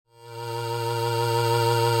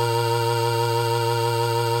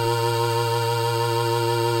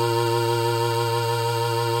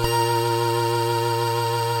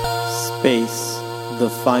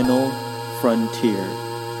final frontier.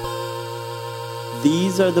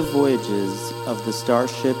 These are the voyages of the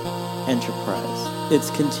Starship Enterprise,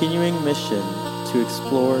 its continuing mission to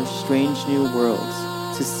explore strange new worlds,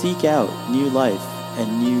 to seek out new life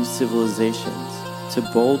and new civilizations, to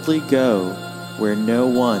boldly go where no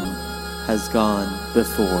one has gone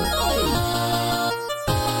before.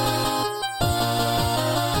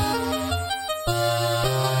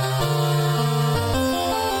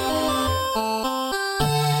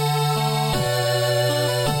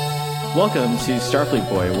 Welcome to Starfleet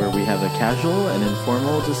Boy, where we have a casual and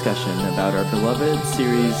informal discussion about our beloved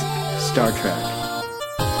series, Star Trek.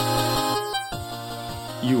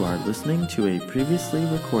 You are listening to a previously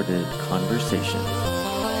recorded conversation.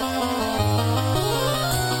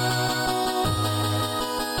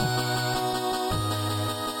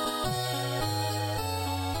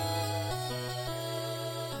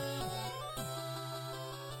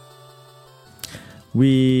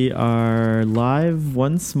 We are live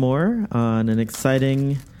once more on an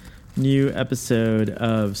exciting new episode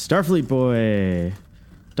of Starfleet Boy.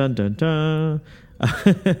 Dun dun dun.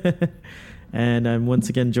 And I'm once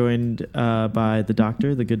again joined by the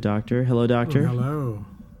doctor, the good doctor. Hello, doctor. Oh, hello.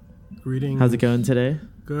 Greetings. How's it going today?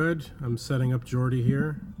 Good. I'm setting up Geordi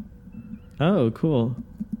here. Oh, cool.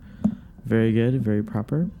 Very good. Very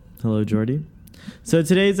proper. Hello, Geordi. So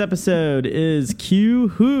today's episode is Q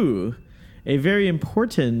Who, a very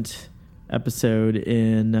important episode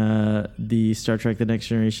in the Star Trek The Next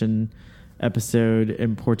Generation episode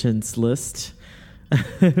importance list.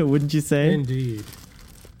 Wouldn't you say? Indeed.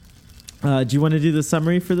 Do you want to do the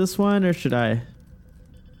summary for this one, or should I?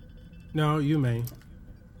 No, you may.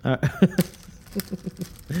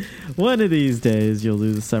 One of these days you'll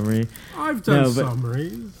do the summary. I've done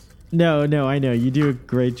summaries. No, I know. You do a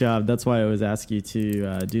great job. That's why I always ask you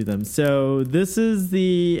to do them. So this is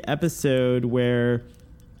the episode where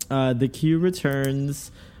the Q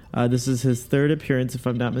returns. This is his third appearance, if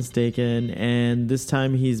I'm not mistaken. And this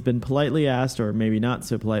time he's been politely asked, or maybe not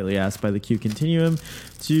so politely asked, by the Q Continuum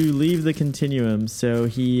to leave the Continuum. So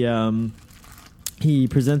he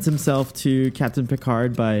presents himself to Captain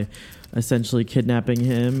Picard by essentially kidnapping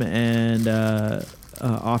him and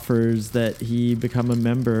offers that he become a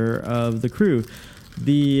member of the crew.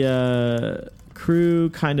 The crew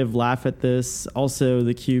kind of laugh at this. Also,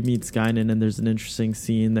 the Q meets Guinan, and there's an interesting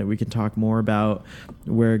scene that we can talk more about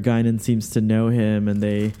where Guinan seems to know him, and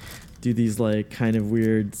they do these like kind of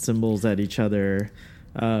weird symbols at each other,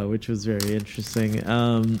 which was very interesting.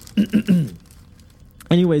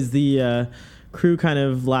 Anyways, the crew kind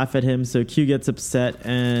of laugh at him, so Q gets upset,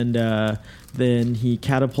 and then he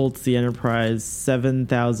catapults the Enterprise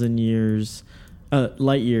 7,000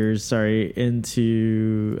 light years,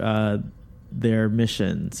 into their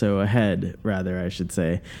mission. So ahead, rather, I should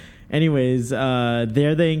say. Anyways,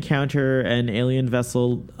 there they encounter an alien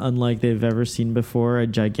vessel unlike they've ever seen before, a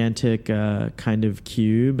gigantic kind of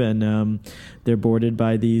cube, and they're boarded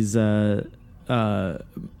by these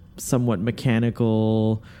somewhat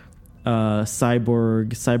mechanical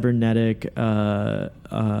cybernetic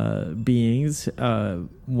beings,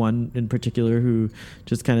 one in particular who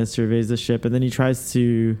just kind of surveys the ship, and then he tries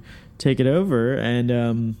to take it over,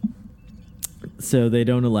 and so they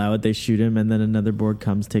don't allow it. They shoot him, and then another Borg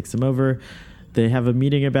comes, takes him over. They have a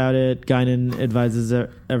meeting about it. Guinan advises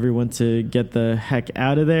everyone to get the heck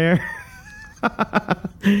out of there.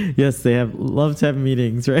 Yes, they love to have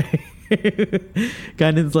meetings, right?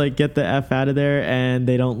 Guinan's like, get the F out of there, and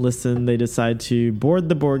they don't listen. They decide to board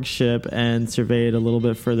the Borg ship and survey it a little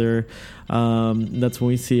bit further. That's when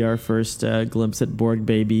we see our first glimpse at Borg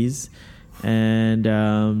babies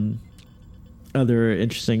and other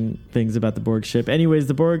interesting things about the Borg ship. Anyways,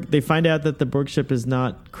 they find out that the Borg ship is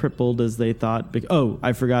not crippled as they thought.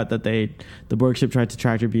 I forgot that the Borg ship tried to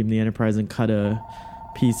tractor beam the Enterprise and cut a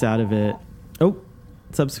piece out of it. Oh,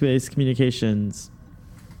 subspace communications.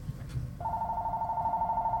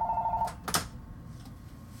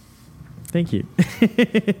 Thank you.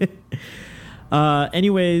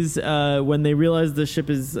 Anyways, when they realize the ship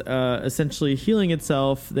is essentially healing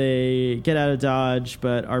itself, they get out of Dodge,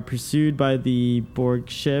 but are pursued by the Borg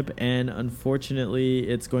ship, and unfortunately,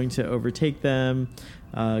 it's going to overtake them.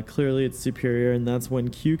 Clearly, it's superior, and that's when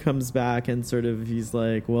Q comes back and he's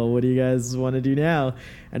like, well, what do you guys want to do now?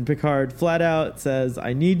 And Picard flat out says,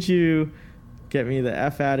 I need you. Get me the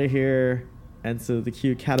F out of here. And so the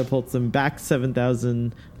Q catapults them back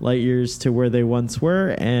 7,000 light years to where they once were,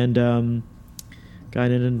 and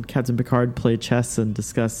Guinan and Captain Picard play chess and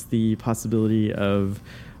discuss the possibility of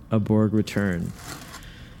a Borg return.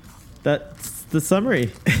 That's the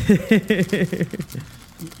summary.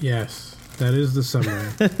 Yes, that is the summary.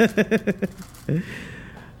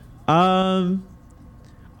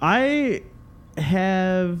 I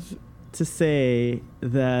have to say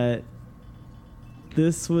that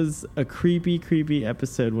this was a creepy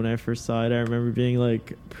episode when I first saw it. I remember being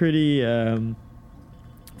like pretty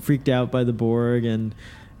freaked out by the Borg, and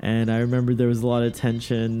I remember there was a lot of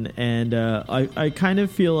tension, and I kind of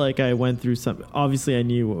feel like I went through some. Obviously, I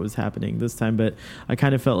knew what was happening this time, but I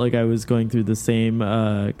kind of felt like I was going through the same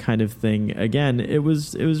kind of thing again. It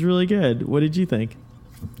was really good. What did you think?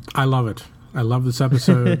 I love it. I love this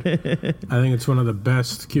episode. I think it's one of the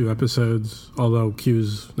best Q episodes, although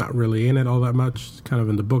Q's not really in it all that much. It's kind of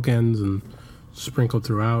in the bookends and sprinkled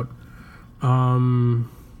throughout.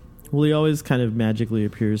 Well, he always kind of magically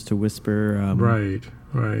appears to whisper. Right.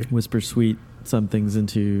 Whisper sweet somethings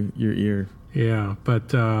into your ear. Yeah,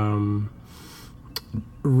 but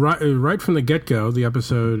right from the get-go, the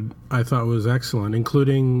episode I thought was excellent,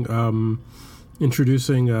 including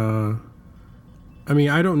introducing... I mean,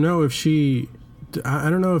 I don't know if I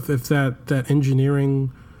don't know if that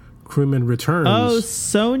engineering crewman returns. Oh,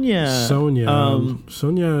 Sonia. Sonia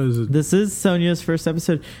is... This is Sonia's first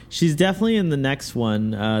episode. She's definitely in the next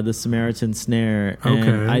one, the Samaritan Snare. And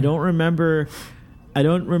okay. I don't remember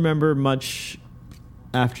much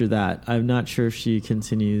after that. I'm not sure if she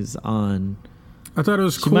continues on. I thought it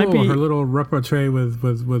was cool, her little repartee with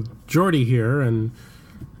Geordi here, and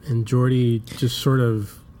Geordi just sort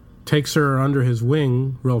of takes her under his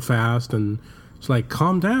wing real fast, and it's like,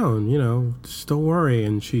 calm down, just don't worry.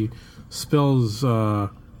 And she spills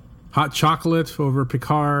hot chocolate over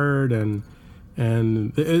Picard, and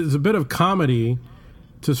it's a bit of comedy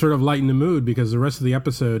to sort of lighten the mood, because the rest of the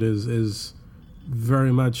episode is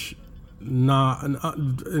very much not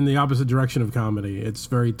in the opposite direction of comedy. It's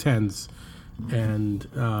very tense and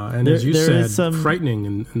as you said,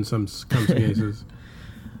 frightening in some cases.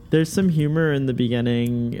 There's some humor in the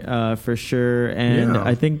beginning, for sure, and yeah.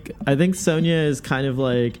 I think Sonia is kind of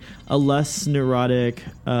like a less neurotic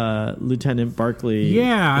Lieutenant Barclay.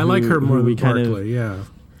 Yeah, I like her more than Barclay. Yeah,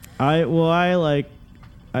 I like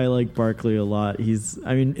Barclay a lot.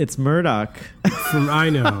 It's Murdoch. I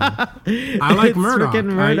know. I like Murdoch.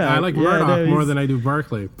 I like Murdoch more than I do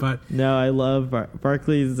Barclay. But no, I love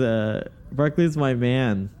Barclay's. Barclay's my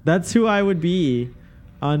man. That's who I would be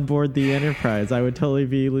on board the Enterprise. I would totally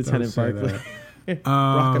be Lieutenant Barclay.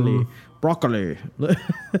 Broccoli.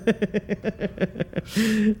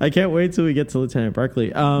 I can't wait till we get to Lieutenant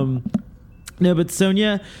Barclay. No, but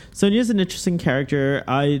Sonia's an interesting character.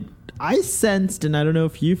 I sensed, and I don't know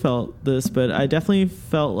if you felt this, but I definitely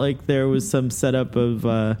felt like there was some setup of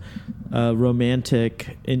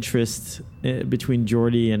romantic interest between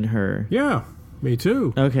Geordi and her. Yeah, me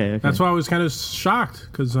too. Okay. That's why I was kind of shocked,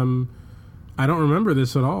 because I don't remember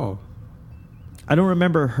this at all. I don't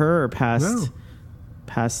remember her past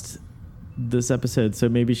this episode, so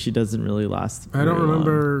maybe she doesn't really last. I don't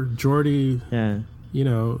remember Geordi. Yeah.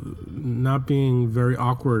 Not being very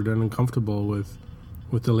awkward and uncomfortable with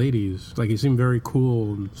the ladies. Like, he seemed very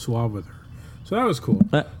cool and suave with her. So that was cool.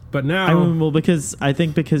 But now...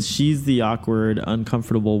 because she's the awkward,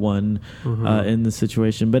 uncomfortable one in the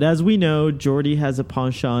situation. But as we know, Geordi has a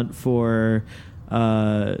penchant for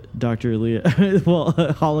Dr. Leah...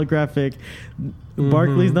 holographic...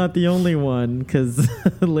 Barclay's not the only one, because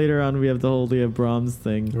later on we have the whole Leah Brahms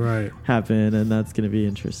thing happen, and that's going to be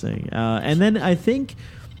interesting. And then I think...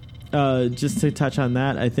 just to touch on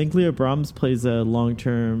that, I think Leah Brahms plays a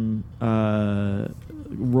long-term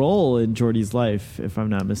role in Geordi's life, if I'm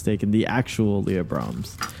not mistaken, the actual Leah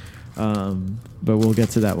Brahms. But we'll get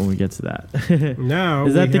to that when we get to that. Now,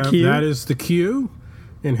 is that the Q? That is the Q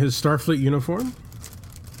in his Starfleet uniform.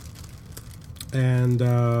 And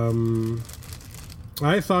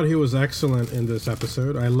I thought he was excellent in this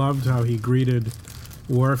episode. I loved how he greeted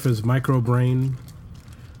Worf as microbrain.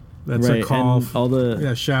 That's a call.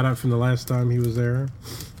 Shout out from the last time he was there.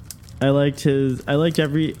 I like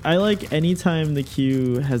any time the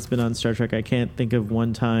Q has been on Star Trek. I can't think of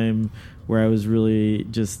one time where I was really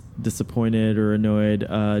just disappointed or annoyed.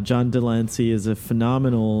 John Delancey is a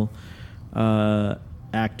phenomenal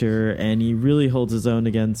actor, and he really holds his own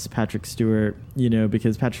against Patrick Stewart,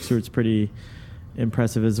 because Patrick Stewart's pretty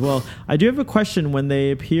impressive as well. I do have a question. When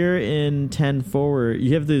they appear in 10 Forward,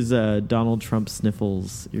 you have those Donald Trump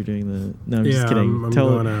sniffles. You're doing the... No, I'm just kidding. I'm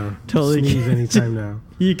totally sneeze anytime now.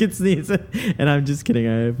 You can sneeze, and I'm just kidding.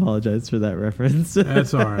 I apologize for that reference.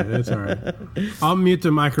 That's all right. I'll mute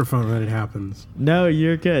the microphone when it happens. No,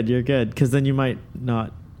 you're good, because then you might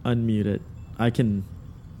not unmute it.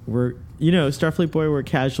 We're Starfleet Boy, we're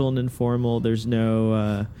casual and informal. There's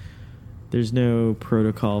no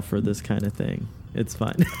protocol for this kind of thing. It's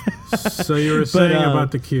fine. So you were saying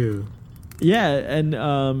about the Q. Yeah,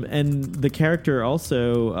 and the character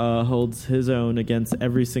also holds his own against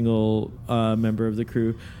every single member of the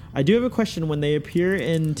crew. I do have a question. When they appear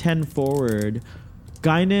in 10 Forward,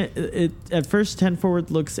 Guinan, at first 10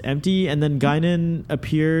 Forward looks empty, and then Guinan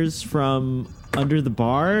appears from under the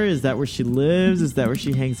bar. Is that where she lives? Is that where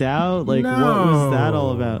she hangs out? Like, no. What was that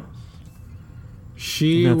all about?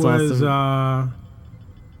 She was, awesome.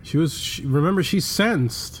 Remember, she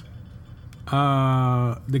sensed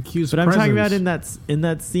the Q's But I'm presence. talking about in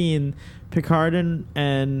that scene, Picard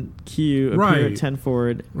and Q appear at 10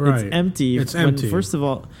 Forward. Right. It's empty. It's empty. First of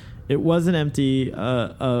all, it wasn't empty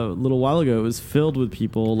a little while ago. It was filled with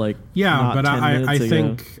people. Like, yeah, but I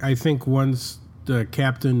think once the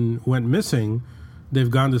captain went missing,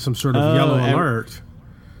 they've gone to some sort of yellow alert.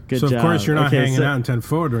 Good so job. Of course you're not hanging out in 10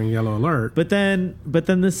 Forward during yellow alert. But then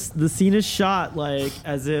the scene is shot like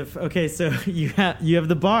as if, okay, so you have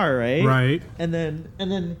the bar, right? Right. And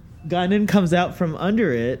then Guinan comes out from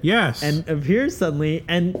under it. Yes. And appears suddenly.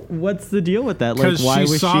 And what's the deal with that? Because why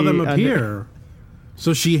she was saw them appear.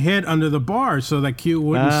 So she hid under the bar so that Q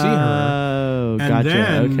wouldn't see her. Oh, gotcha.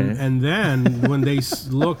 And then when they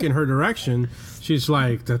look in her direction, she's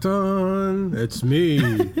like, "Ta-da! It's me."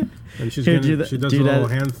 And she does a little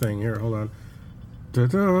hand thing. Here, hold on.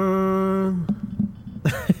 Ta-da!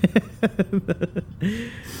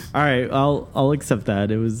 All right, I'll accept that.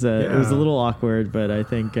 It was a little awkward, but I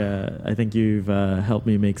think you've helped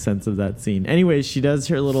me make sense of that scene. Anyways, she does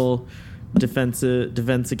her little defense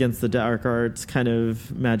against the dark arts kind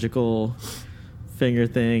of magical finger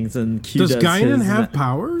things, and Q does Guinan have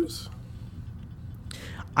powers?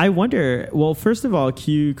 I wonder. Well, first of all,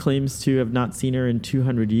 Q claims to have not seen her in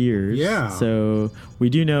 200 years. Yeah. So we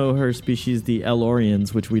do know her species, the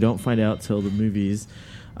El-Orians, which we don't find out till the movies,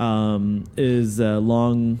 is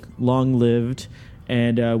long lived,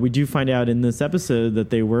 and we do find out in this episode that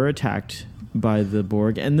they were attacked by the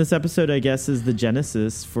Borg. And this episode, I guess, is the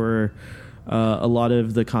genesis for a lot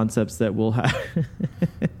of the concepts that we'll have.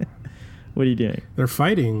 What are you doing? They're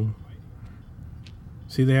fighting.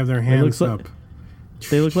 See, they have their hands up.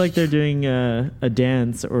 They look like they're doing a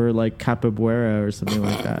dance or like capoeira or something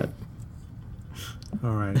like that.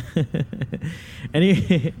 All right.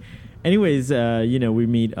 Anyways, we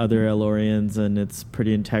meet other El-Orians, and it's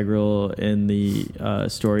pretty integral in the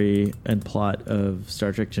story and plot of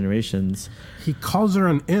Star Trek Generations. He calls her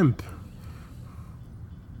an imp.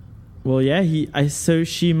 Well, yeah, so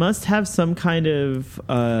she must have some kind of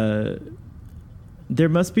there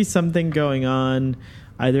must be something going on,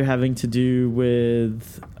 either having to do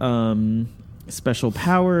with special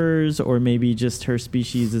powers, or maybe just her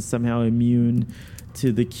species is somehow immune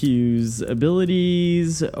to the Q's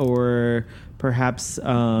abilities, or perhaps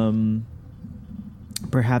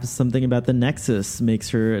something about the Nexus makes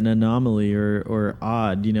her an anomaly or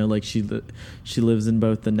odd. Like she lives in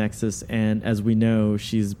both the Nexus, and as we know,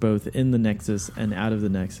 she's both in the Nexus and out of the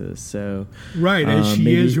Nexus. So right, and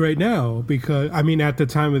she is right now, because at the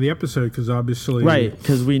time of the episode, because obviously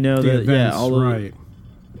because we know that events, all of it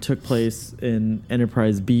took place in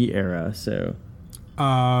Enterprise B era.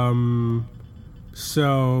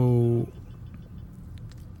 So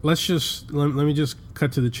let's just let me just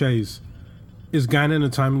cut to the chase. Is Guinan a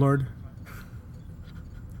Time Lord?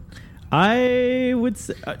 I would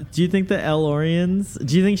say, do you think the El-Orians,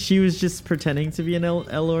 do you think she was just pretending to be an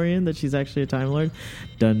El-Orian, that she's actually a Time Lord?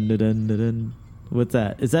 Dun, dun, dun, dun, dun. What's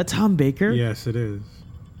that? Is that Tom Baker? Yes, it is.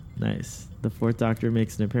 Nice. The Fourth Doctor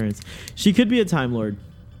makes an appearance. She could be a Time Lord.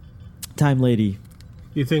 Time Lady.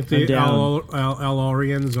 You think the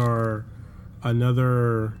El-Orians are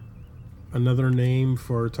another name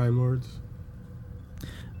for Time Lords?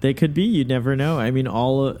 They could be. You never know.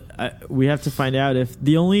 We have to find out. If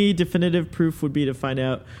the only definitive proof would be to find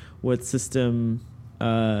out what system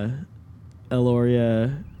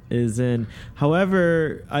El-Oria is in.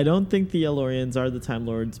 However, I don't think the El-Orians are the Time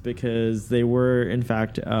Lords, because they were, in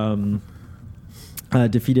fact,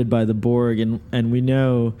 defeated by the Borg, and we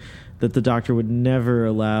know that the Doctor would never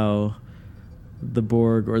allow the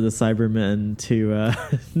Borg or the Cybermen to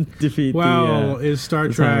defeat. Well, is Star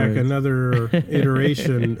Trek another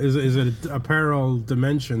iteration? Is it a parallel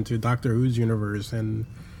dimension to Doctor Who's universe, and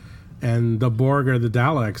the Borg are the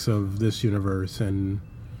Daleks of this universe? And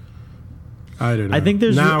I don't know. I think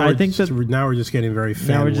there's. Now we're just getting very fan.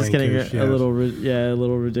 Now we're just getting a little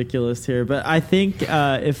ridiculous here. But I think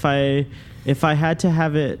if I had to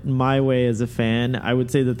have it my way as a fan, I would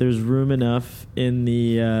say that there's room enough in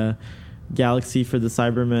the galaxy for the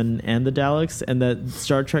Cybermen and the Daleks, and that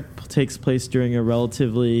Star Trek takes place during a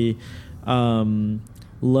relatively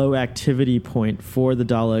low activity point for the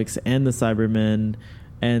Daleks and the Cybermen,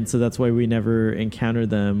 and so that's why we never encounter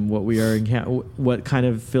them. What kind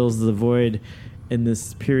of fills the void in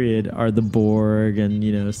this period are the Borg,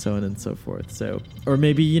 and so on and so forth. So, or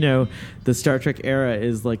maybe the Star Trek era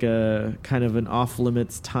is like a kind of an off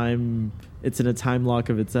limits time. It's in a time lock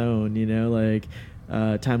of its own.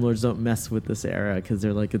 Time Lords don't mess with this era because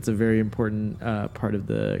they're like, it's a very important part of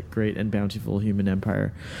the great and bountiful human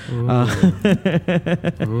empire.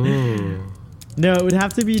 No, it would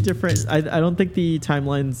have to be different. I don't think the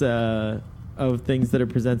timelines of things that are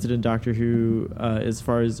presented in Doctor Who, as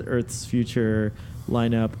far as Earth's future,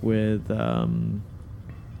 line up with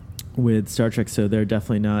Star Trek, so they're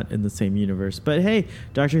definitely not in the same universe. But hey,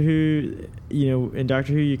 Doctor Who, in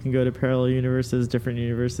Doctor Who you can go to parallel universes, different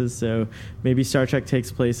universes, so maybe Star Trek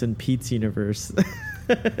takes place in Pete's universe.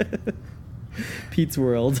 Pete's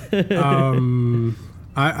world.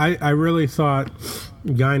 I really thought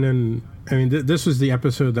Guinan, this was the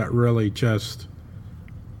episode that really just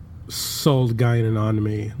sold Guinan on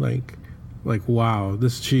me. Like wow,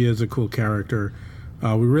 she is a cool character.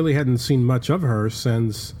 We really hadn't seen much of her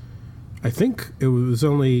since, I think it was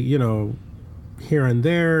only, here and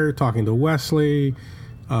there, talking to Wesley,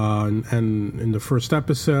 and in the first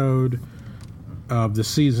episode of the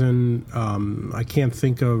season. I can't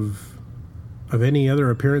think of any other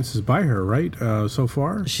appearances by her, right, so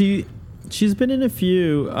far? She's been in a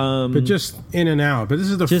few. But just in and out. But this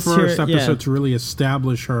is the first episode to really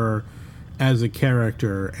establish her as a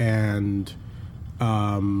character. And,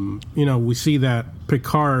 we see that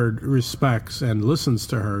Picard respects and listens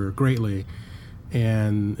to her greatly.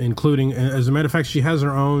 And including, as a matter of fact, she has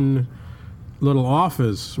her own little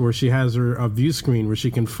office where she has a view screen where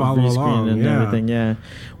she can follow along. And everything, yeah.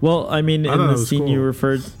 Well, in the scene you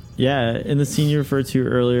referred to, in the scene you referred to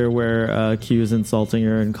earlier where Q is insulting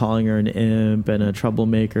her and calling her an imp and a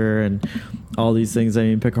troublemaker and all these things,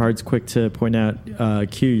 Picard's quick to point out,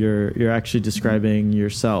 Q, you're actually describing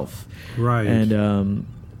yourself. Right. And,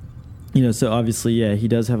 so obviously, he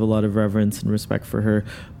does have a lot of reverence and respect for her,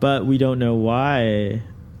 but we don't know why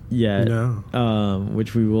yet,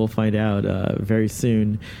 which we will find out very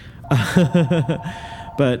soon.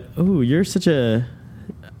 But, you're such a...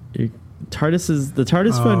 the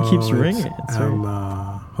TARDIS phone keeps ringing.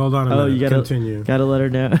 Hold on a minute. You continue. Gotta let her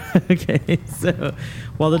know. Okay, so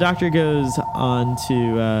while the Doctor goes on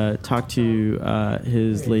to talk to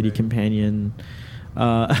his lady companion,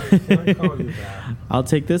 I'll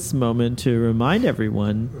take this moment to remind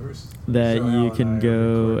everyone that you can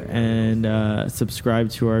go and subscribe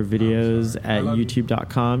to our videos at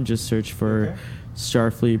youtube.com. Just search for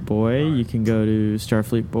Starfleet Boy. You can go to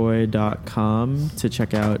starfleetboy.com to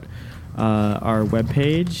check out our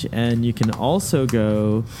webpage, and you can also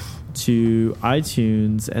go to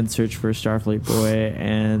iTunes and search for Starfleet Boy,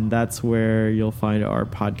 and that's where you'll find our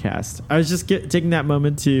podcast. I was just taking that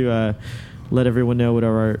moment to let everyone know what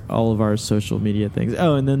are all of our social media things.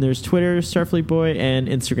 Oh, and then there's Twitter, Starfleet Boy, and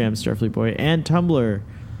Instagram, Starfleet Boy, and Tumblr,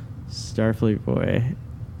 Starfleet Boy.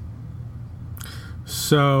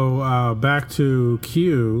 So back to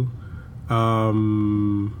Q.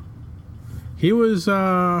 He was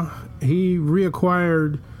he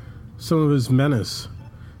reacquired some of his menace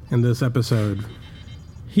in this episode.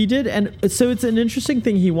 He did, and so it's an interesting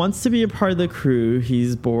thing. He wants to be a part of the crew.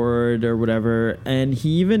 He's bored or whatever, and he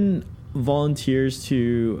even volunteers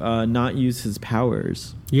to not use his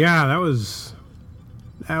powers. Yeah, that was.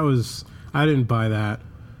 I didn't buy that.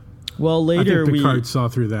 Well, later I think Picard saw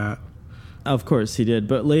through that. Of course he did,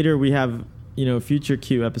 but later we have a future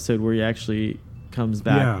Q episode where he actually comes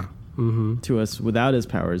back to us without his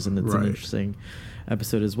powers, and it's an interesting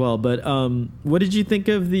episode as well. But what did you think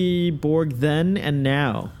of the Borg then and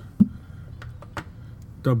now?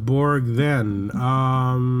 The Borg then.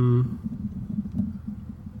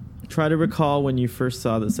 Try to recall when you first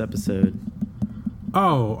saw this episode.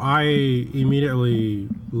 Oh, I immediately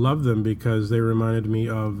loved them because they reminded me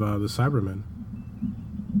of the Cybermen.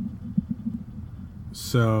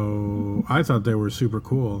 So I thought they were super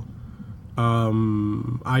cool.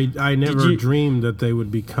 I never dreamed that they would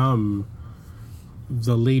become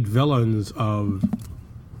the lead villains of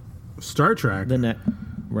Star Trek,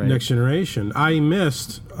 Next Generation. I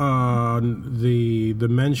missed the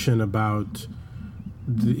mention about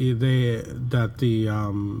the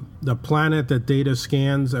planet that Data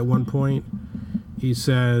scans at one point. He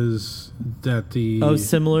says that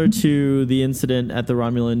similar to the incident at the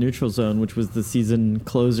Romulan neutral zone, which was the season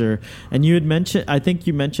closer. And you had mentioned, I think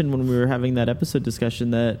you mentioned when we were having that episode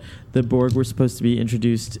discussion, that the Borg were supposed to be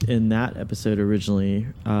introduced in that episode originally,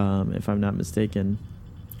 if I'm not mistaken.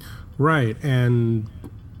 Right,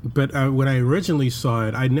 but when I originally saw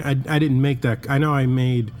it, I didn't make that. I know I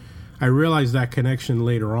I realized that connection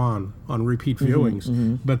later on repeat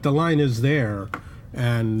viewings, but the line is there,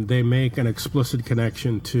 and they make an explicit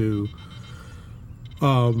connection to,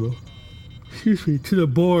 to the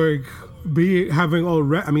Borg having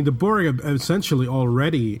already. I mean, the Borg essentially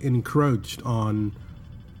already encroached on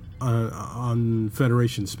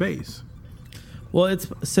Federation space. Well, it's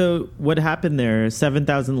so what happened there,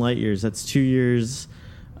 7,000 light years, that's 2 years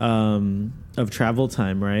of travel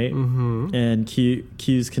time, right? And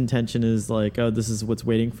Q's contention is like, oh, this is what's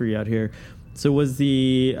waiting for you out here. So was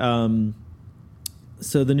the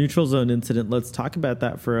neutral zone incident, let's talk about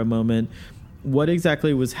that for a moment. What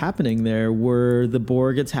exactly was happening there? Were the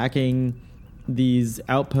Borg attacking these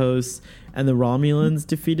outposts and the Romulans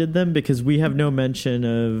defeated them? Because we have no mention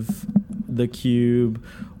of the cube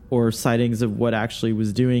or sightings of what actually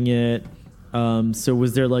was doing it. So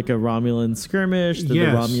was there like a Romulan skirmish?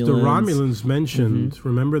 Yes, the Romulans mentioned,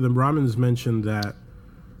 remember the Romulans mentioned that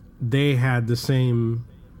they had the same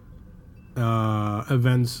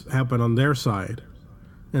events happen on their side.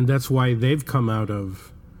 And that's why they've come out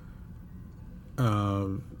of,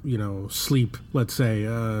 sleep, let's say,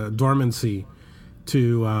 dormancy,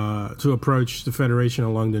 to approach the Federation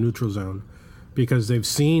along the neutral zone, because they've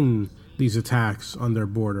seen these attacks on their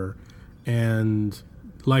border, and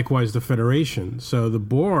likewise the Federation. So the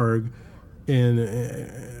Borg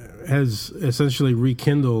has essentially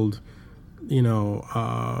rekindled,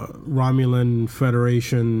 Romulan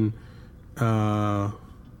Federation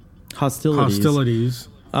hostilities.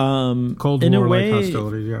 Cold War-like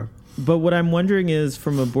hostilities, yeah. But what I'm wondering is,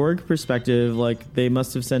 from a Borg perspective, like they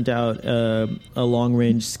must have sent out a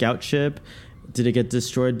long-range scout ship. Did it get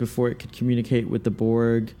destroyed before it could communicate with the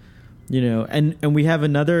Borg? And we have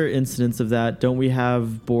another instance of that. Don't we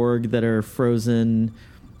have Borg that are frozen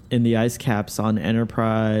in the ice caps on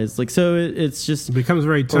Enterprise? Like, so it's just... It becomes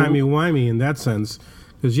very timey-wimey in that sense.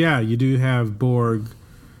 Because, you do have Borg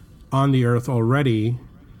on the Earth already,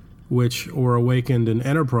 which were awakened in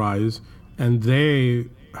Enterprise, and they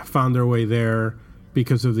found their way there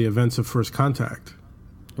because of the events of First Contact.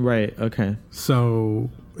 Right, okay. So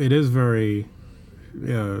it is very,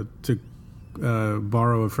 to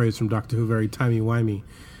borrow a phrase from Doctor Who, very timey-wimey,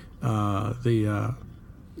 the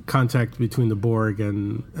contact between the Borg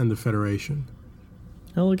and the Federation.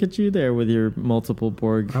 Oh, look at you there with your multiple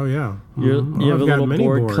Borg. Oh, yeah. You have a little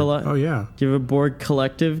Borg. Oh, yeah. Do you have a Borg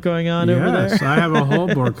collective going on over there? Yes, I have a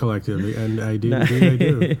whole Borg collective, and I do. I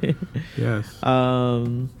do. Yes.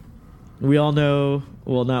 We all know,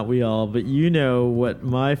 well, not we all, but you know what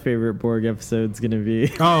my favorite Borg episode's going to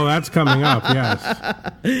be. Oh, that's coming up, yes.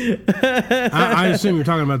 I assume you're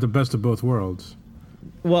talking about the best of both worlds.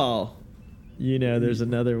 Well... there's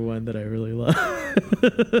another one that I really love.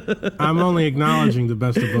 I'm only acknowledging the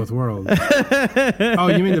best of both worlds. Oh,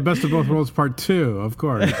 you mean the best of both worlds part 2, of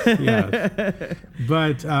course. Yes.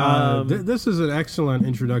 But this is an excellent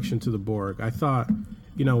introduction to the Borg. I thought,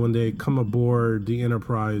 when they come aboard the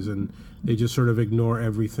Enterprise and they just sort of ignore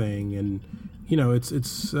everything, and,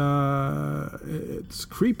 it's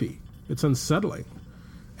creepy. It's unsettling.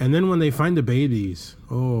 And then when they find the babies,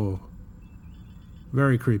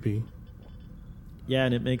 very creepy. Yeah,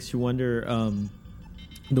 and it makes you wonder,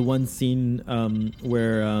 the one scene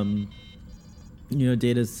where,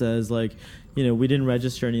 Data says, like, we didn't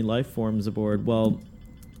register any life forms aboard. Well,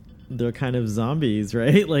 they're kind of zombies,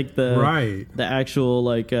 right? Like the actual,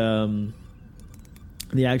 like, the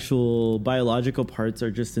actual biological parts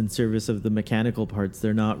are just in service of the mechanical parts.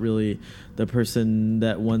 They're not really, the person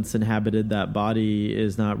that once inhabited that body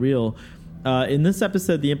is not real. In this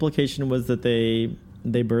episode, the implication was that they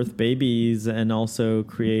birth babies and also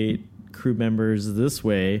create crew members this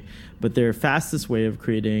way, but their fastest way of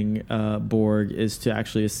creating Borg is to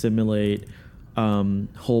actually assimilate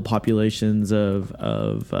whole populations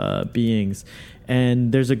of beings.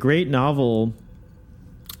 And there's a great novel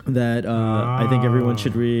that I think everyone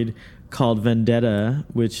should read called Vendetta,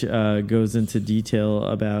 which goes into detail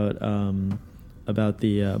about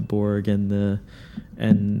the Borg and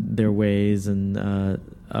their ways, and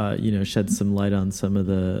shed some light on some of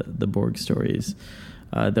the Borg stories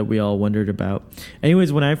that we all wondered about.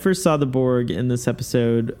 Anyways, when I first saw the Borg in this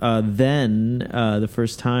episode, the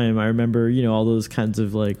first time, I remember, all those kinds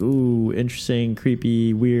of like, ooh, interesting,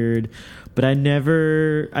 creepy, weird, but I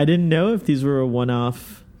didn't know if these were a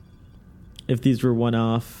one-off,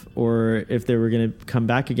 or if they were going to come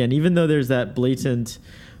back again, even though there's that blatant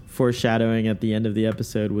foreshadowing at the end of the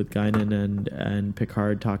episode with Guinan and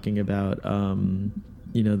Picard talking about,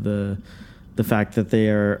 the fact that they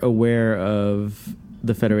are aware of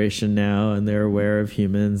the Federation now, and they're aware of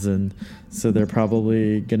humans, and so they're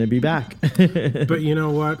probably going to be back. But you know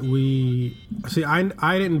what?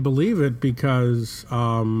 I didn't believe it because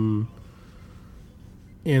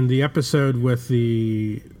in the episode with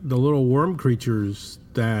the little worm creatures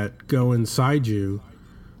that go inside you,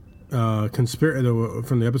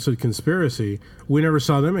 from the episode Conspiracy, we never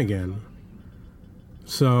saw them again.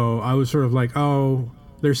 So I was sort of like, oh,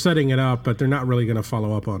 they're setting it up, but they're not really going to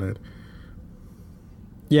follow up on it.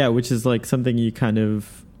 Yeah, which is like something you kind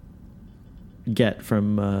of get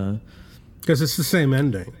from because it's the same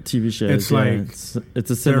ending. TV shows. It's like it's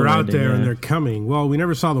a similar they're out ending, there and they're coming. Well, we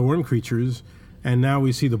never saw the worm creatures, and now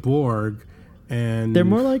we see the Borg, and they're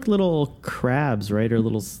more like little crabs, right? Or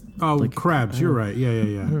little crabs. You're right. Yeah.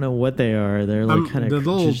 I don't know what they are. They're like kind of the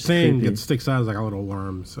little thing creepy. that sticks out is like a little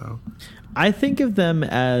worm. So I think of them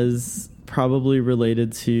as probably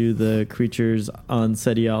related to the creatures on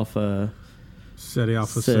Ceti Alpha. Ceti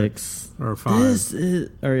Alpha 6 or 5. This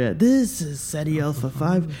is Ceti Alpha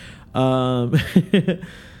 5.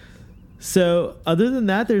 So other than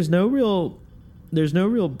that, there's no real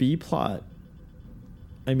B plot.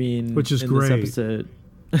 I mean, which is in great. This episode.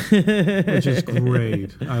 Which is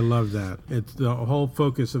great. I love that. It's the whole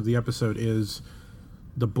focus of the episode is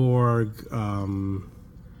the Borg.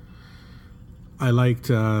 I liked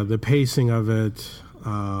the pacing of it.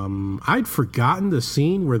 I'd forgotten the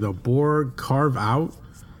scene where the Borg carve out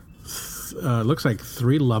looks like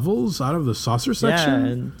 3 levels out of the saucer section.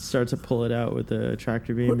 Yeah, and start to pull it out with the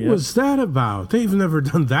tractor beam. What was that about? They've never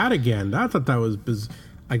done that again. I thought that was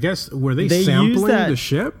I guess, were they sampling the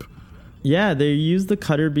ship? Yeah, they used the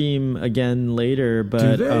cutter beam again later,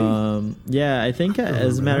 but yeah, I think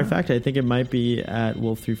as a matter of fact, I think it might be at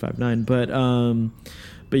Wolf 359,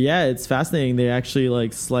 but yeah, it's fascinating. They actually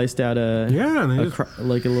like sliced out a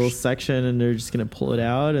little section, and they're just gonna pull it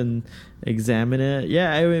out and examine it.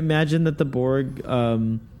 Yeah, I would imagine that the Borg.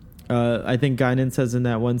 I think Guinan says in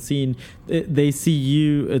that one scene, they see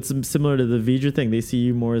you. It's similar to the V'ger thing. They see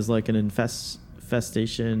you more as like an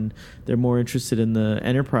infestation. They're more interested in the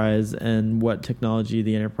Enterprise and what technology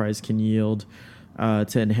the Enterprise can yield to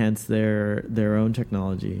enhance their own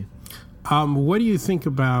technology. What do you think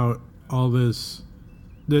about all this?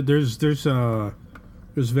 There's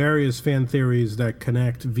various fan theories that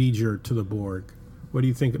connect V'ger to the Borg. What do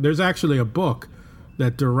you think? There's actually a book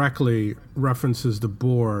that directly references the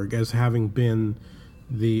Borg as having been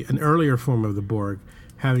an earlier form of the Borg,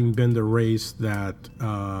 having been the race that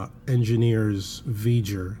engineers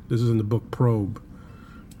V'ger. This is in the book Probe.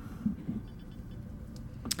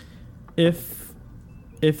 If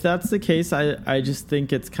that's the case, I just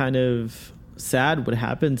think it's kind of sad what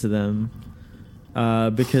happened to them.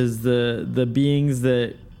 Because the beings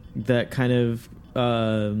that kind of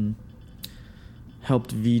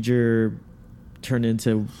helped V'ger turn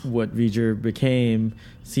into what V'ger became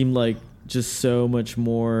seemed like just so much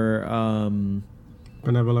more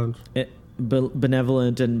benevolent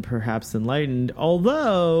and perhaps enlightened.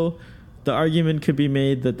 Although the argument could be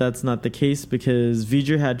made that that's not the case, because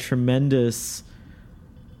V'ger had tremendous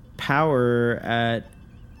power at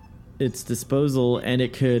its disposal, and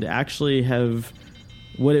it could actually have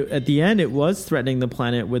at the end it was threatening the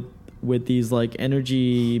planet with these like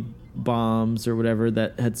energy bombs or whatever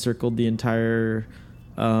that had circled the entire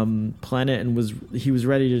planet, and he was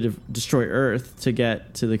ready to destroy Earth to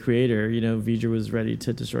get to the creator. V'ger was ready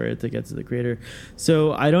to destroy Earth to get to the creator.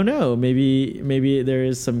 So I don't know, maybe there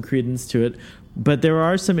is some credence to it, but there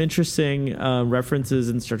are some interesting references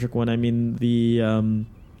in Star Trek 1. I mean, the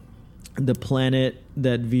planet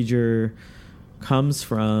that V'ger comes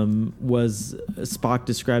from was Spock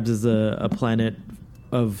describes as a planet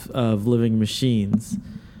of living machines.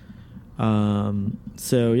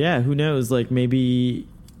 So yeah, who knows? Like maybe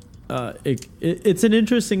it's an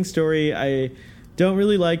interesting story. I don't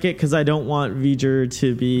really like it because I don't want V'ger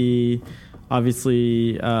to be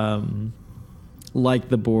obviously like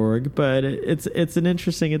the Borg, but it's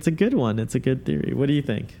a good one. It's a good theory. What do you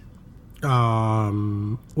think?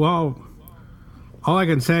 Well, all I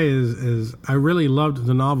can say is I really loved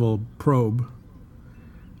the novel Probe,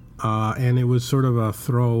 and it was sort of a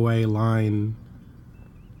throwaway line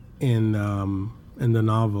in the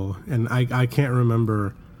novel, and I can't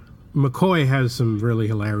remember. McCoy has some really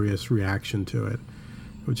hilarious reaction to it,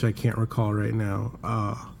 which I can't recall right now.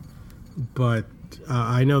 But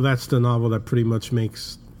I know that's the novel that pretty much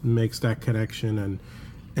makes that connection,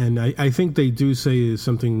 and I think they do say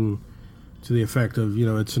something to the effect of,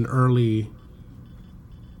 it's an early,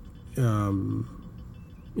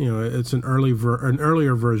 it's an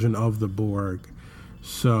earlier version of the Borg.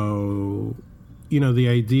 So, the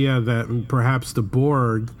idea that perhaps the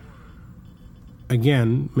Borg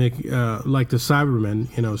again, like the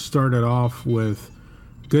Cybermen, started off with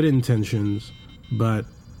good intentions, but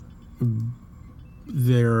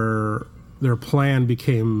their plan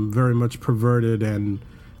became very much perverted and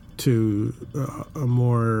to a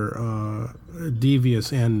more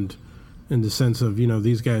devious end, in the sense of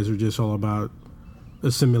these guys are just all about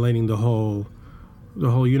assimilating the whole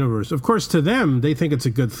universe. Of course, to them, they think it's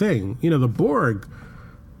a good thing. The Borg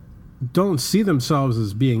don't see themselves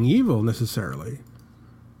as being evil necessarily.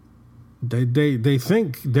 They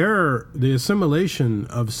think the assimilation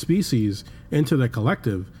of species into the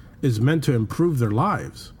collective is meant to improve their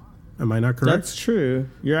lives. Am I not correct? That's true.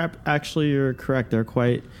 You're correct. They're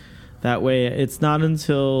quite that way. It's not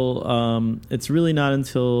until it's really not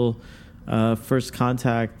until First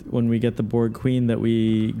Contact, when we get the Borg Queen, that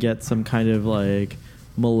we get some kind of like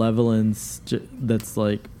malevolence that's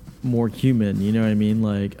like more human. You know what I mean?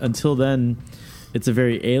 Like until then, it's a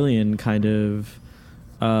very alien kind of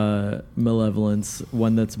malevolence,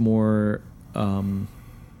 one that's more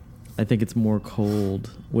I think it's more cold.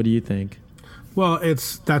 What do you think? Well,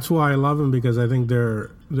 that's why I love them, because I think they're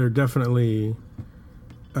definitely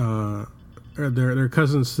they're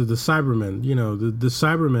cousins to the Cybermen. The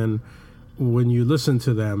Cybermen, when you listen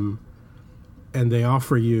to them and they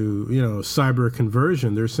offer you cyber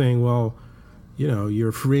conversion, they're saying, well,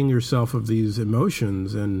 you're freeing yourself of these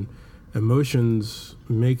emotions, and emotions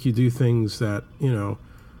make you do things that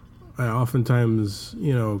oftentimes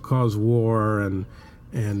cause war and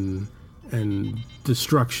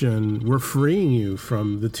destruction. We're freeing you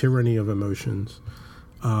from the tyranny of emotions.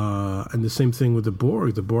 And the same thing with the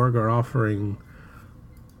Borg. The Borg are offering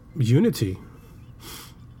unity.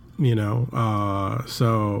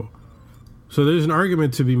 So there's an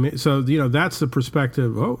argument to be made. So that's the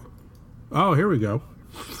perspective. Oh, here we go.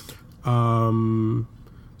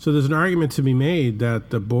 So there's an argument to be made that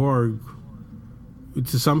the Borg,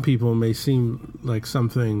 to some people, may seem like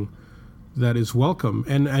something that is welcome.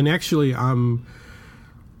 And actually, I'm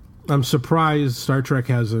surprised Star Trek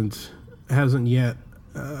hasn't yet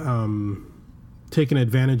taken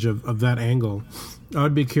advantage of that angle. I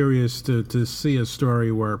would be curious to see a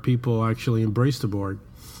story where people actually embrace the Borg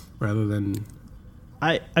rather than...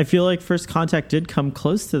 I feel like First Contact did come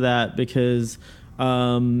close to that, because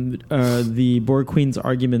the Borg Queen's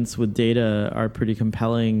arguments with Data are pretty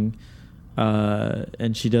compelling,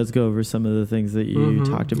 and she does go over some of the things that you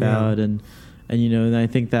talked about, and I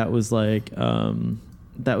think that was like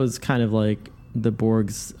that was kind of like the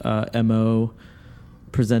Borg's MO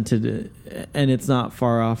presented, and it's not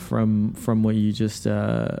far off from what you just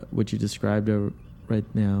what you described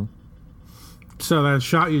right now. So that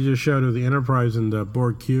shot you just showed of the Enterprise and the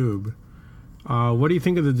Borg cube, what do you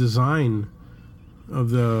think of the design of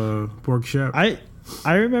the Borg ship? I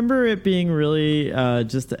remember it being really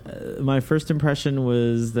my first impression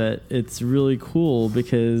was that it's really cool,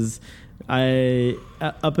 because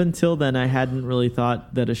up until then I hadn't really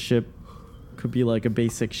thought that a ship could be like a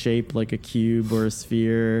basic shape, like a cube or a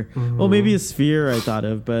sphere. Well, maybe a sphere I thought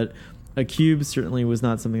of, but a cube certainly was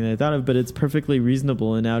not something that I thought of. But it's perfectly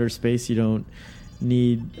reasonable in outer space. You don't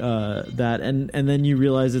need that, and then you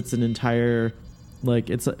realize it's an entire,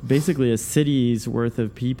 like, it's basically a city's worth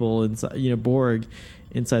of people inside, Borg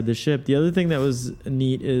inside the ship. The other thing that was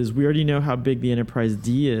neat is we already know how big the Enterprise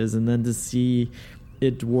D is, and then to see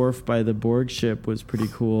it dwarfed by the Borg ship was pretty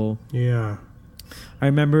cool. Yeah. I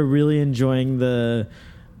remember really enjoying the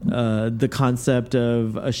concept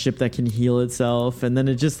of a ship that can heal itself, and then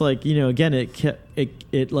it just like again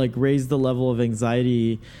it like raised the level of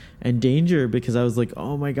anxiety and danger, because I was like,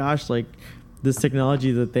 oh my gosh, like this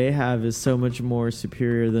technology that they have is so much more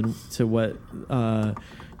superior to what the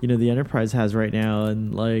Enterprise has right now.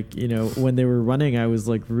 And like when they were running, I was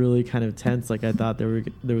like really kind of tense, like I thought there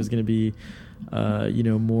was going to be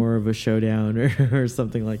more of a showdown or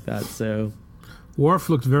something like that. So Worf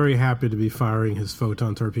looked very happy to be firing his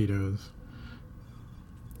photon torpedoes.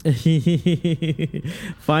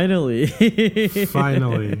 Finally,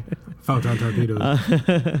 photon torpedoes.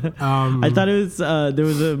 I thought it was there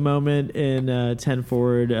was a moment in 10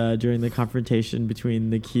 Forward during the confrontation between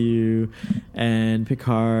the Q and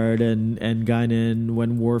Picard and Guinan,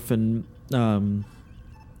 when Worf and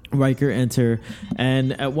Riker enter,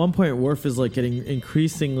 and at one point Worf is like getting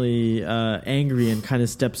increasingly angry and kind of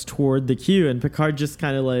steps toward the Q, and Picard just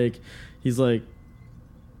kind of like, he's like,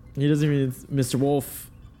 he doesn't even, Mr.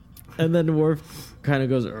 Wolf, and then Worf kind of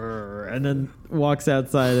goes and then walks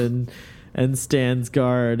outside and stands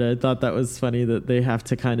guard. I thought that was funny that they have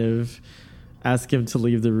to kind of ask him to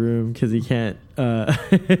leave the room because he can't.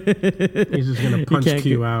 He's just gonna punch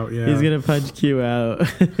Q out. Yeah, he's gonna punch Q out.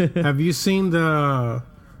 Have you seen the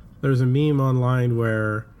there's a meme online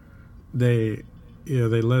where they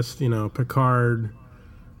list Picard,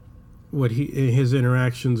 his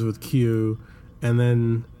interactions with Q, and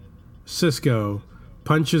then Sisko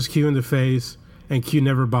punches Q in the face, and Q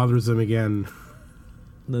never bothers him again.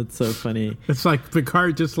 That's so funny. It's like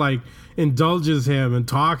Picard just like indulges him and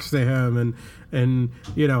talks to him and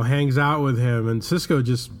hangs out with him, and Sisko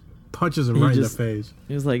just punches him right in the face.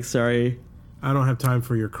 He was like, sorry, I don't have time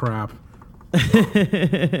for your crap.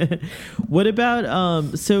 What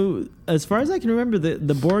about so as far as I can remember,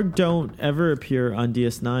 the Borg don't ever appear on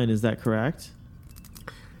DS9, is that correct?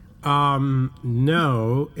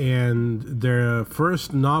 No, and the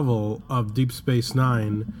first novel of Deep Space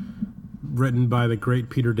Nine, written by the great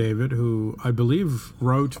Peter David, who I believe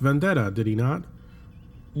wrote Vendetta, did he not?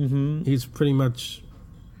 Mm-hmm. He's pretty much,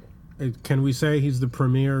 can we say he's the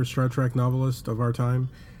premier Star Trek novelist of our time?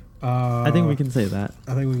 I think we can say that.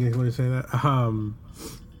 I think we can say that.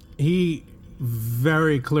 He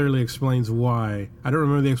very clearly explains why. I don't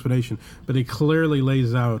remember the explanation, but he clearly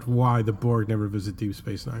lays out why the Borg never visit Deep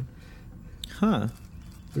Space Nine. Huh.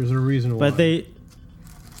 There's a reason why.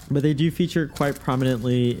 But they do feature quite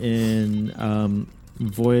prominently in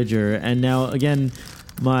Voyager. And now, again,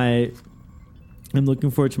 I'm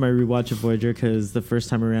looking forward to my rewatch of Voyager because the first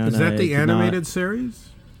time around... Is that the animated series?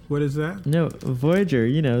 What is that? No, Voyager,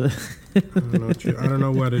 I don't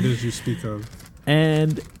know what it is you speak of.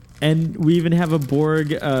 And we even have a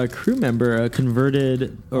Borg crew member, a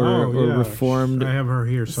converted or reformed... I have her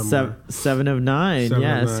here somewhere. 7 of 9,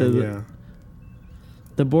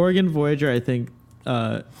 The Borg and Voyager, I think...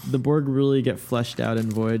 the Borg really get fleshed out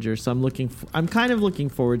in Voyager, so I'm kind of looking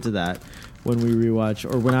forward to that when I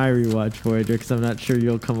rewatch Voyager, because I'm not sure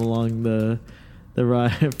you'll come along the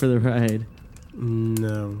ride for the ride.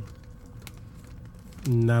 No,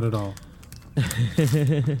 not at all.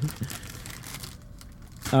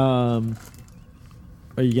 Are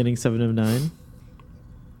you getting 7 of 9?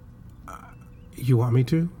 You want me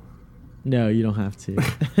to? No, you don't have to.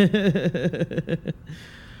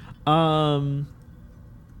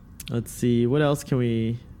 Let's see. What else can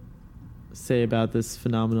we say about this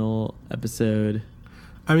phenomenal episode?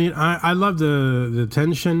 I mean, I love the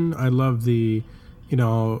tension. I love the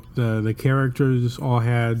characters all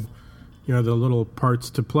had, the little parts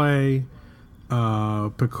to play.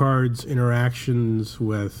 Picard's interactions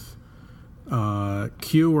with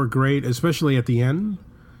Q were great, especially at the end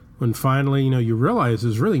when finally, you realize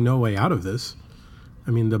there's really no way out of this.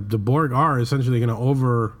 I mean, the Borg are essentially going to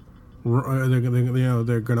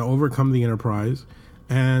they're going to overcome the Enterprise,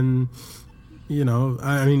 and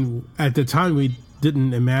I mean, at the time we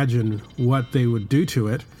didn't imagine what they would do to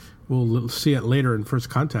it. We'll see it later in First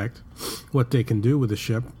Contact, what they can do with the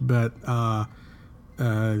ship, but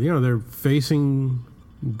they're facing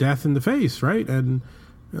death in the face, right, and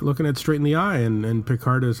looking it straight in the eye, and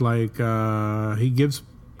Picard is like, he gives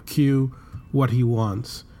Q what he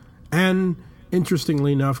wants, and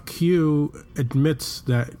interestingly enough, Q admits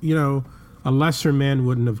that, a lesser man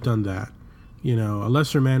wouldn't have done that. A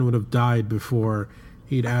lesser man would have died before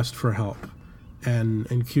he'd asked for help.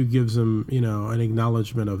 And Q gives him, an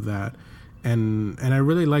acknowledgement of that. And I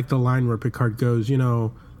really like the line where Picard goes,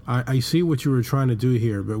 I see what you were trying to do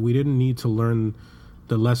here, but we didn't need to learn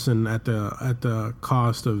the lesson at the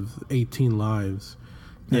cost of 18 lives.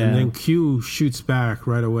 And then Q shoots back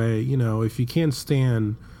right away, if you can't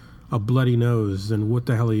stand a bloody nose, then what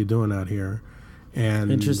the hell are you doing out here? And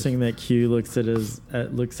interesting that Q looks at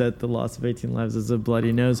the loss of 18 lives as a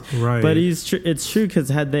bloody nose, right? But it's true, because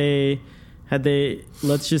had they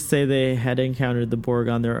let's just say they had encountered the Borg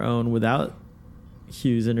on their own without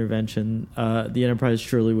Q's intervention, the Enterprise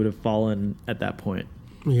surely would have fallen at that point.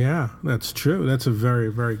 Yeah, that's true. That's a very,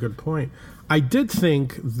 very good point. I did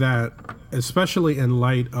think that, especially in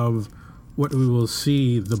light of what we will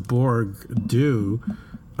see the Borg do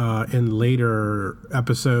in later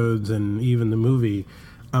episodes and even the movie,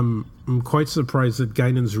 I'm quite surprised that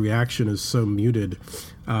Guinan's reaction is so muted.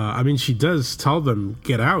 I mean, she does tell them,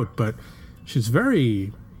 get out, but she's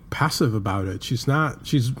very passive about it. She's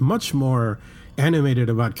much more animated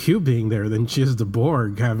about Q being there than she is the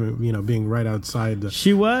Borg being right outside.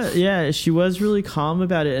 She was really calm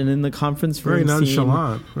about it, and in the conference room, very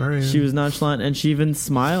nonchalant. She was nonchalant, and she even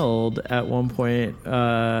smiled at one point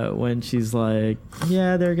when she's like,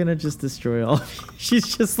 "Yeah, they're gonna just destroy all."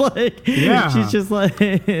 She's just like,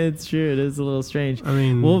 it's true. It is a little strange. I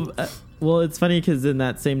mean, well, it's funny because in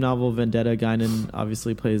that same novel, Vendetta, Guinan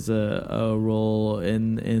obviously plays a role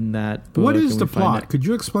in that book. What is the plot? Could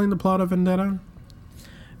you explain the plot of Vendetta?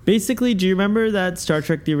 Basically, do you remember that Star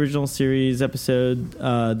Trek The Original Series episode,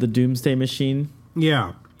 The Doomsday Machine?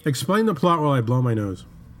 Yeah. Explain the plot while I blow my nose.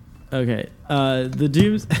 Okay. The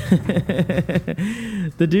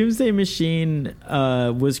Doomsday Machine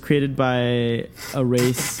was created by a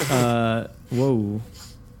race. Whoa.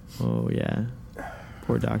 Oh yeah.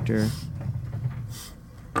 Poor doctor.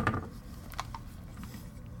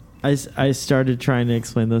 I started trying to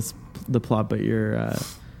explain the plot, but your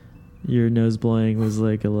nose blowing was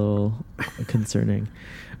like a little concerning.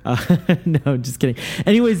 No, just kidding.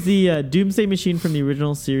 Anyways, the Doomsday Machine from the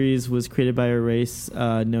original series was created by a race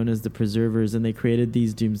known as the Preservers, and they created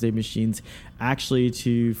these Doomsday Machines actually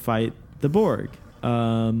to fight the Borg.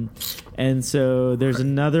 And so there's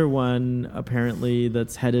another one apparently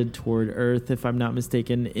that's headed toward Earth, if I'm not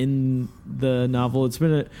mistaken, in the novel. It's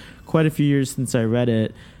been quite a few years since I read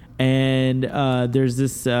it, and there's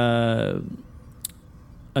this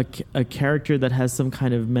a character that has some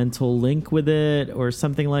kind of mental link with it or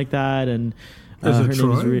something like that, and her name is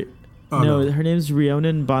her name's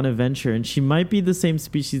Rhiannon Bonaventure, and she might be the same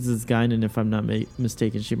species as Guinan, if I'm not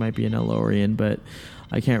mistaken. She might be an Elorian, but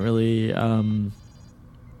I can't really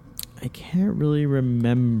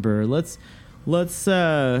remember. Let's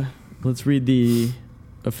read the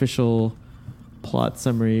official plot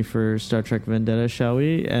summary for Star Trek Vendetta, shall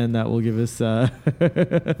we? And that will give us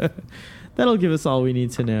that'll give us all we need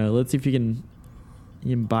to know. Let's see if you can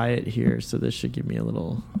buy it here. So this should give me a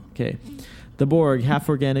little. Okay. The Borg, half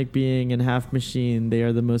organic being and half machine, they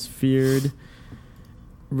are the most feared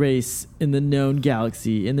race in the known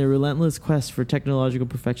galaxy. In their relentless quest for technological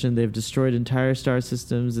perfection, they've destroyed entire star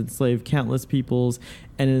systems, enslaved countless peoples,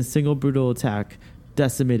 and in a single brutal attack,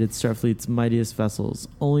 decimated Starfleet's mightiest vessels.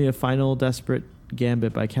 Only a final desperate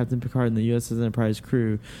gambit by Captain Picard and the USS Enterprise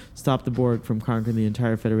crew stopped the Borg from conquering the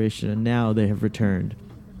entire Federation, and now they have returned.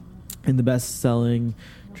 In the best-selling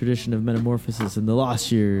tradition of Metamorphosis in the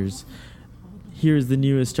Lost Years, here's the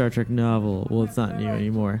newest Star Trek novel. Well, it's not new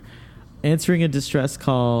anymore. Answering a distress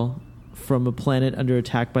call from a planet under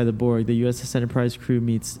attack by the Borg, the USS Enterprise crew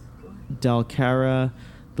meets Dalkara,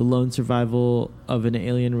 the lone survival of an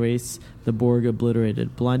alien race the Borg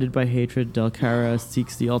obliterated. Blinded by hatred, Dalkara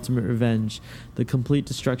seeks the ultimate revenge, the complete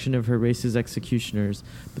destruction of her race's executioners.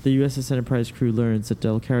 But the USS Enterprise crew learns that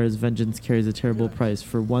Dalkara's vengeance carries a terrible price,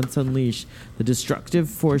 for once unleashed, the destructive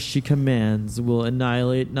force she commands will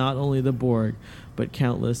annihilate not only the Borg, but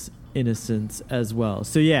countless innocents as well.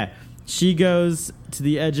 So yeah, she goes to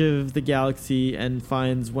the edge of the galaxy and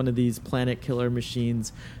finds one of these planet killer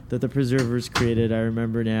machines that the Preservers created, I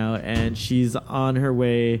remember now, and she's on her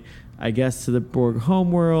way, I guess, to the Borg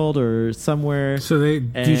homeworld or somewhere. So do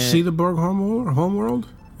you see the Borg homeworld?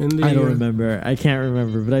 I don't remember. I can't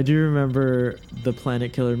remember, but I do remember the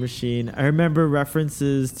planet killer machine. I remember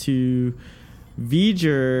references to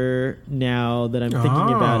V'ger now that I'm thinking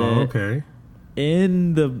about it. Okay.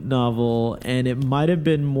 In the novel, and it might have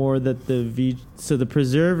been more that so the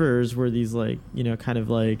Preservers were these kind of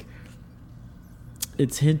like,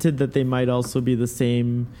 it's hinted that they might also be the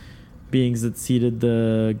same beings that seeded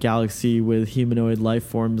the galaxy with humanoid life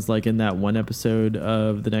forms, like in that one episode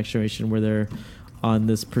of The Next Generation where they're on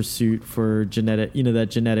this pursuit for genetic, that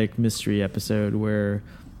genetic mystery episode where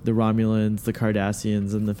the Romulans, the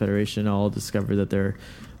Cardassians, and the Federation all discover that they're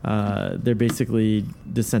basically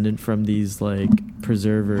descendant from these like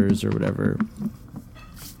Preservers or whatever.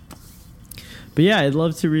 But yeah, I'd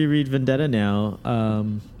love to reread Vendetta now.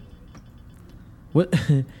 What?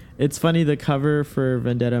 It's funny, the cover for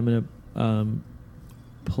Vendetta, I'm gonna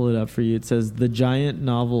pull it up for you. It says "The Giant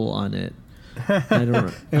Novel" on it.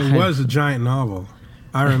 It was a giant novel.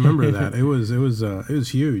 I remember that. It was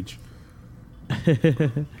huge.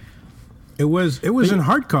 It was in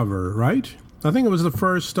hardcover, right? I think it was the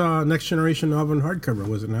first Next Generation novel in hardcover,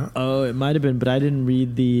 was it not? Oh, it might have been, but I didn't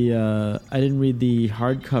read the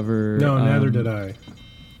hardcover. No, neither did I.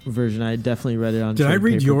 Version. I definitely read it on. Did I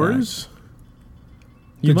read paperback. Yours?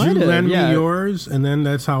 Did you lend me yours, and then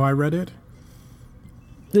that's how I read it?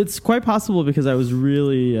 It's quite possible because I was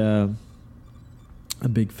really a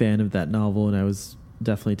big fan of that novel, and I was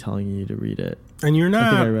definitely telling you to read it. And you're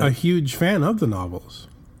not a huge fan of the novels.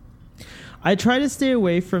 I try to stay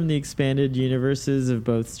away from the expanded universes of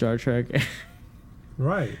both Star Trek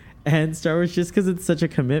right. and Star Wars just because it's such a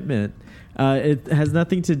commitment. It has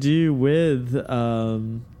nothing to do with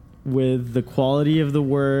the quality of the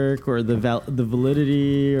work or the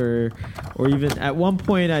validity or even at one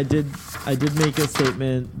point I did make a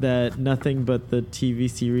statement that nothing but the TV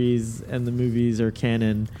series and the movies are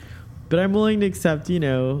canon. But I'm willing to accept,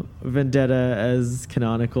 Vendetta as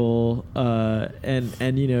canonical, and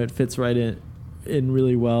it fits right in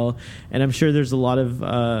really well. And I'm sure there's a lot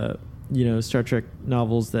of, Star Trek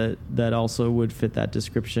novels that also would fit that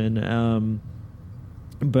description.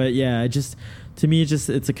 But yeah, to me, it's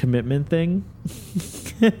a commitment thing.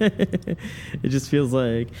 It just feels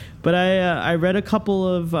like. But I read a couple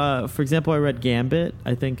of, for example, I read Gambit.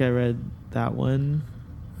 I think I read that one.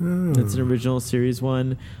 It's an original series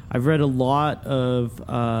one. I've read a lot of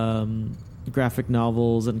graphic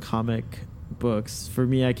novels and comic books. For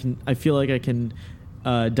me, I feel like I can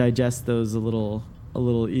digest those a little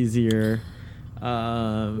easier.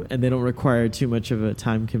 And they don't require too much of a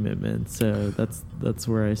time commitment, so that's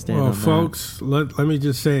where I stand. Well, folks, let me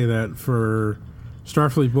just say that for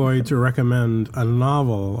Starfleet Boy to recommend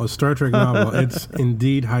a Star Trek novel, it's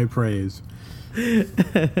indeed high praise.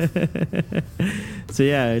 So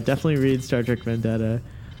yeah, definitely read Star Trek Vendetta.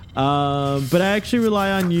 But I actually rely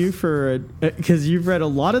on you because you've read a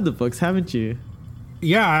lot of the books, haven't you?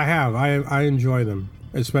 Yeah, I have. I enjoy them,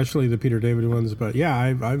 especially the Peter David ones. But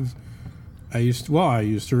yeah, I used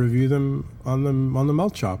to review them on the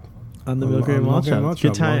Melt Shop. On the Milk and Malt Shop.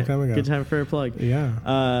 Good time. Good time for a plug.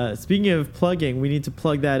 Yeah. Speaking of plugging, we need to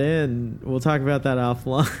plug that in. We'll talk about that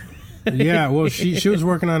offline. Yeah. Well, she was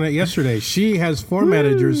working on it yesterday. She has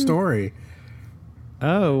formatted your story.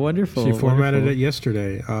 Oh, wonderful! She formatted it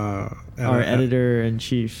yesterday. Our editor in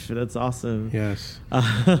chief. That's awesome. Yes.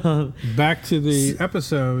 Back to the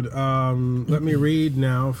episode. Let me read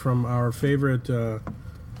now from our favorite.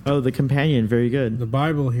 The companion. Very good. The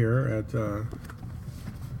Bible here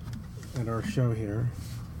at our show here.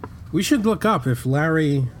 We should look up if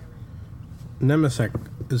Larry Nemecek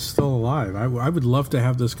is still alive. I would love to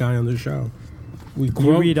have this guy on the show. You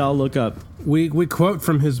read, I'll look up. We quote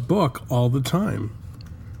from his book all the time.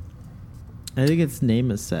 I think it's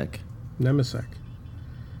Nemecek.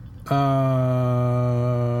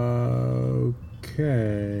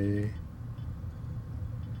 Okay.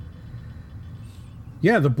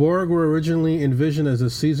 Yeah, the Borg were originally envisioned as a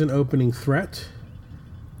season-opening threat,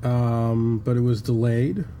 but it was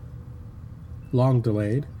long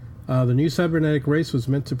delayed. The new cybernetic race was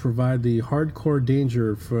meant to provide the hardcore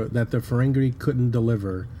danger that the Ferengi couldn't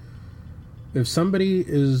deliver. If somebody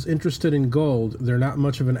is interested in gold, they're not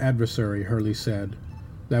much of an adversary, Hurley said.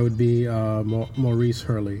 That would be Maurice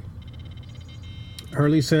Hurley.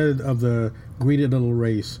 Hurley said of the greedy little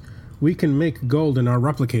race, "We can make gold in our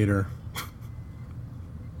replicator."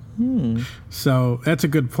 So that's a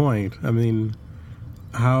good point. I mean,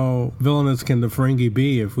 how villainous can the Ferengi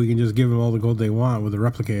be if we can just give them all the gold they want with a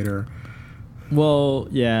replicator? Well,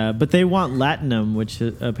 yeah, but they want latinum, which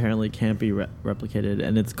apparently can't be replicated,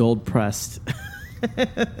 and it's gold pressed.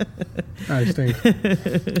 I think.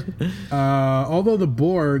 Although the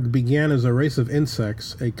Borg began as a race of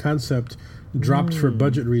insects, a concept dropped for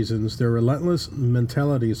budget reasons, their relentless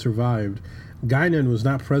mentality survived. Guinan was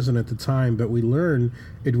not present at the time, but we learn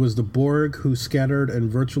it was the Borg who scattered and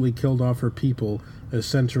virtually killed off her people a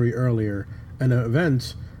century earlier, an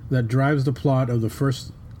event that drives the plot of the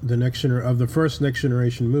first Next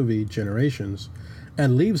Generation movie, Generations,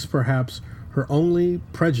 and leaves perhaps her only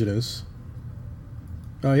prejudice.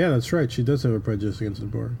 Oh yeah, that's right. She does have a prejudice against the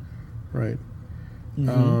Borg, right?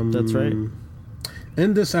 That's right.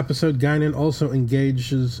 In this episode, Guinan also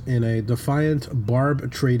engages in a defiant barb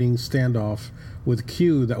trading standoff with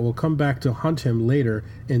Q that will come back to hunt him later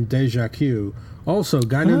in Deja Q. Also,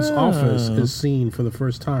 Guinan's office is seen for the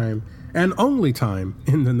first time and only time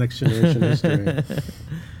in the Next Generation history.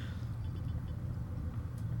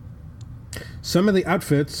 Some of the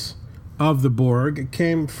outfits of the Borg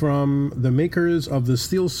came from the makers of the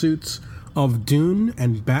steel suits of Dune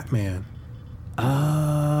and Batman.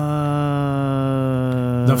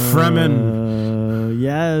 The Fremen.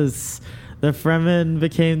 Yes. The Fremen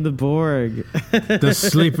became the Borg. The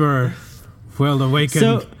sleeper will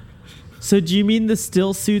awaken. So do you mean the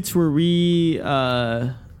still suits were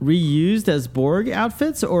reused as Borg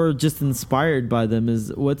outfits or just inspired by them?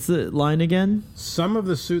 What's the line again? Some of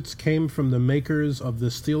the suits came from the makers of the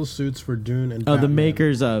steel suits for Dune and Batman. Oh, the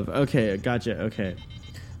makers of. Okay, gotcha. Okay.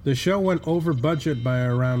 The show went over budget by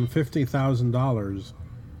around $50,000.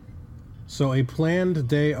 So a planned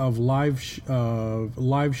day of live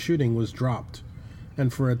shooting was dropped.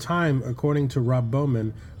 And for a time, according to Rob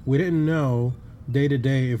Bowman, we didn't know day to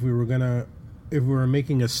day if we were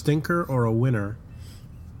making a stinker or a winner.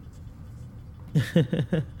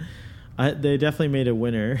 They definitely made a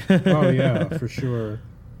winner. Oh yeah, for sure.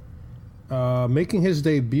 Making his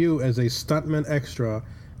debut as a stuntman extra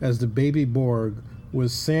as the baby Borg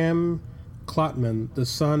was Sam Klotman, the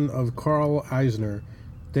son of Carl Eisner,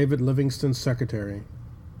 David Livingston's secretary.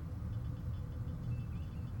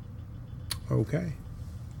 Okay.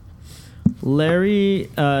 Larry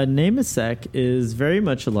Nemecek is very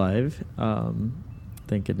much alive.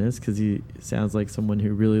 Thank goodness, because he sounds like someone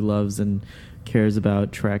who really loves and cares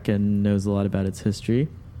about Trek and knows a lot about its history.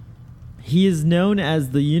 He is known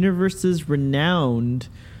as the universe's renowned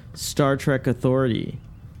Star Trek authority,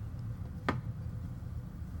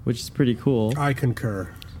 which is pretty cool. I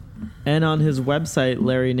concur. And on his website,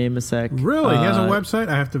 Larry Namasek. Really? He has a website?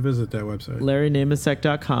 I have to visit that website.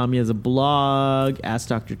 LarryNamasek.com. He has a blog, Ask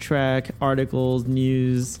Dr. Trek, articles,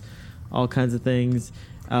 news, all kinds of things.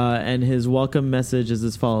 And his welcome message is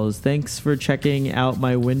as follows. Thanks for checking out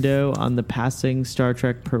my window on the passing Star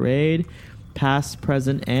Trek parade, past,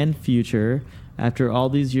 present, and future. After all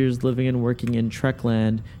these years living and working in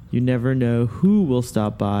Trekland, you never know who will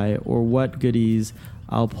stop by or what goodies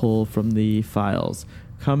I'll pull from the files.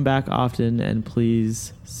 Come back often and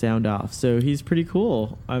please sound off. So he's pretty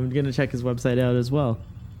cool. I'm going to check his website out as well.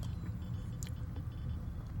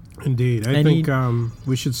 Indeed. I think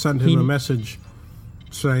we should send him a message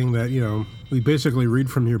saying that, we basically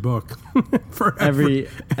read from your book for every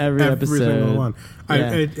episode. Every single one.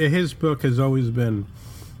 Yeah. His book has always been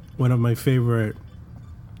one of my favorite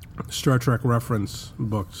Star Trek reference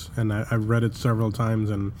books, and I've read it several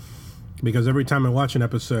times, and because every time I watch an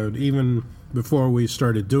episode, even before we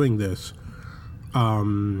started doing this,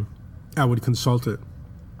 I would consult it.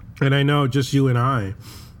 And I know just you and I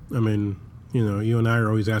mean, you and I are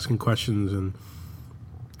always asking questions, and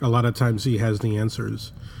a lot of times he has the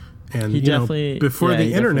answers. And he definitely, before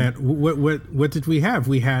the internet, what did we have?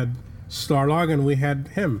 We had Starlog and we had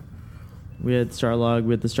him. We had Starlog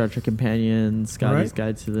with the Star Trek Companion, Scotty's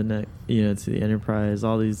Guide to the to the Enterprise,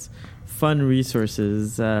 all these fun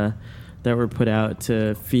resources that were put out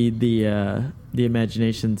to feed the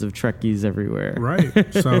imaginations of Trekkies everywhere.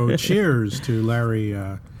 Right. So cheers to Larry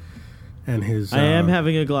and his... I am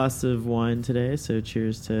having a glass of wine today, so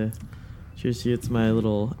cheers to you. It's my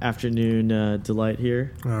little afternoon delight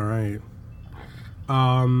here. All right.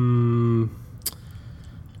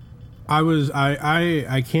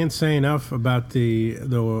 I can't say enough about the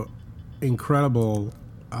incredible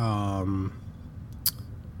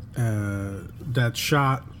that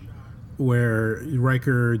shot where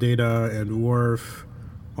Riker, Data, and Worf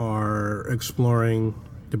are exploring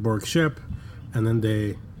the Borg ship, and then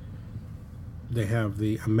they have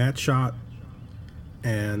a matte shot,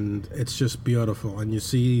 and it's just beautiful. And you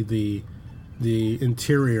see the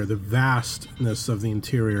interior, the vastness of the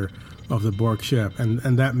interior of the Borg ship, and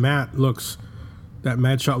that matte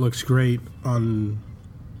shot looks great on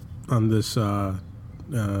this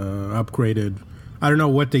upgraded. I don't know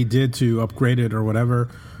what they did to upgrade it or whatever.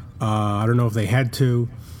 I don't know if they had to,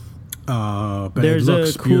 but it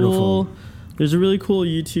looks beautiful. There's a really cool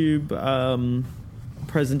YouTube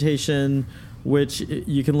presentation, which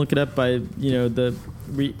you can look it up by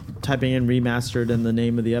typing in remastered and the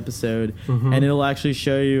name of the episode, and it'll actually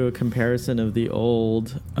show you a comparison of the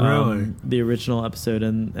old, the original episode,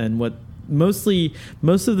 and what most of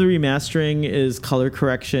the remastering is color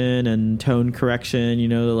correction and tone correction.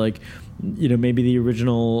 Maybe the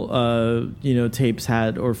original tapes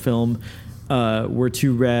had or film were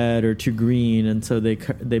too red or too green, and so they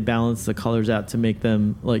balance the colors out to make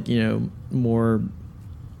them more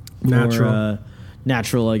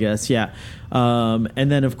natural, I guess. Yeah.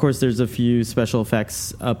 And then of course there's a few special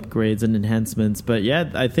effects upgrades and enhancements, but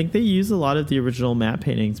yeah, I think they use a lot of the original matte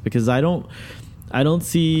paintings, because I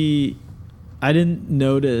didn't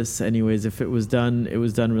notice anyways if it was done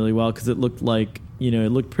really well, because it looked like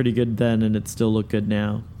it looked pretty good then, and it still looked good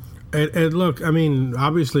now. It looked,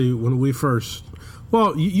 obviously when we first,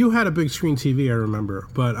 you had a big screen TV, I remember,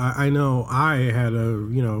 but I know I had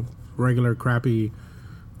a regular crappy.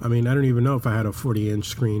 I don't even know if I had a 40-inch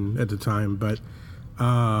screen at the time, but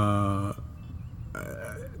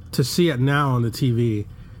to see it now on the TV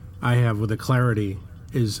I have with the clarity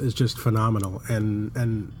is just phenomenal. And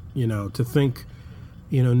to think,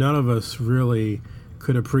 none of us really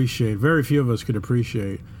could appreciate, very few of us could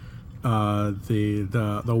appreciate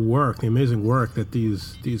the work, the amazing work that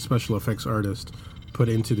these special effects artists put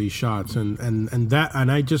into these shots. And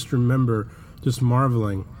I just remember just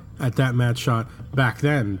marveling at that matte shot back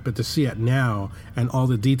then, but to see it now and all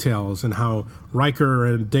the details and how Riker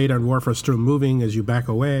and Data and Worf are still moving as you back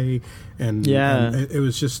away, and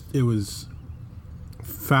it was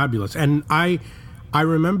fabulous. And I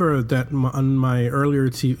remember that on my earlier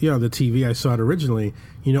TV, the TV I saw it originally,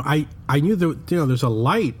 I knew that there's a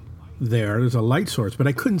light there, there's a light source, but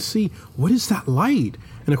I couldn't see what is that light.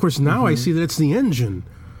 And of course now I see that it's the engine.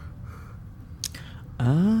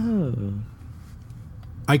 Oh.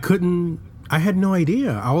 I had no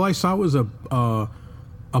idea. All I saw was a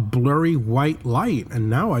blurry white light, and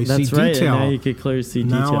now I see right. detail. And now you can clearly see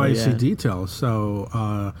detail. Now I see detail.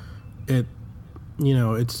 So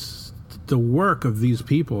it's the work of these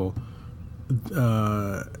people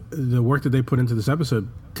the work that they put into this episode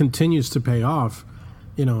continues to pay off,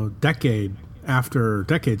 decades after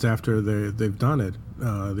they've done it,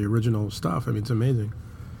 the original stuff. I mean, it's amazing.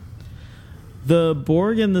 The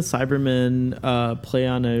Borg and the Cybermen play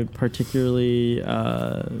on a particularly,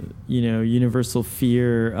 universal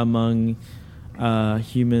fear among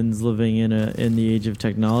humans living in the age of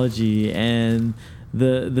technology, and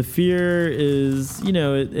the fear is,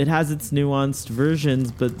 it has its nuanced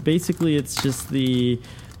versions, but basically it's just the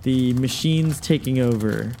machines taking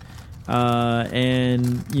over.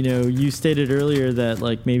 And you stated earlier that,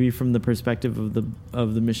 like, maybe from the perspective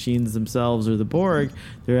of the machines themselves or the Borg,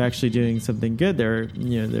 they're actually doing something good. They're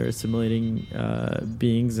assimilating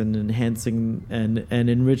beings and enhancing and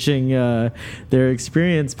enriching their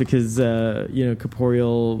experience, because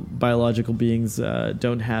corporeal biological beings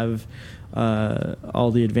don't have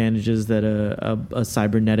all the advantages that a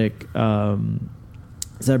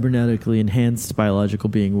cybernetically enhanced biological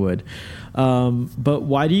being would. But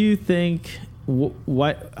why do you think?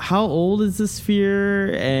 How old is this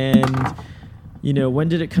fear, and when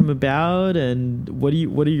did it come about, and what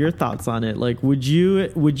are your thoughts on it? Like, would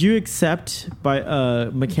you accept by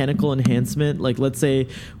mechanical enhancement? Like, let's say,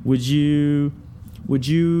 would you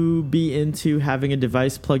be into having a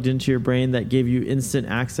device plugged into your brain that gave you instant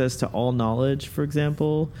access to all knowledge, for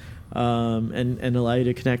example? And allow you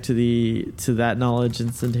to connect to that knowledge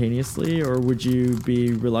instantaneously, or would you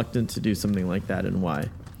be reluctant to do something like that, and why?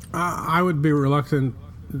 I would be reluctant.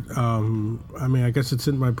 I guess it's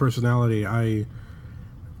in my personality. I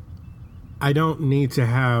don't need to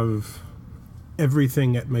have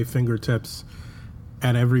everything at my fingertips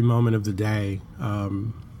at every moment of the day.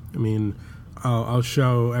 I'll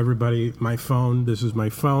show everybody my phone. This is my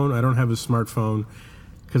phone. I don't have a smartphone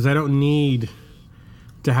because I don't need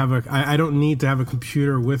to have I don't need to have a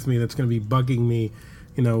computer with me that's going to be bugging me,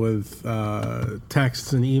 with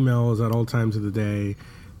texts and emails at all times of the day.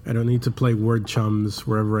 I don't need to play word chums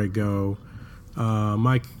wherever I go.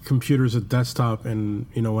 My computer's a desktop, and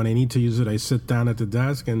when I need to use it, I sit down at the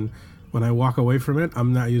desk, and when I walk away from it,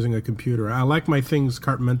 I'm not using a computer. I like my things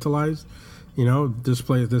compartmentalized. This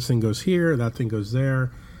thing goes here, that thing goes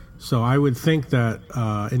there. So I would think that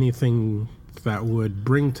anything that would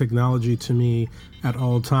bring technology to me at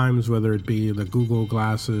all times, whether it be the Google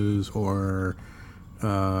glasses or,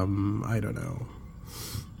 I don't know,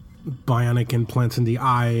 bionic implants in the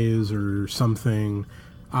eyes or something,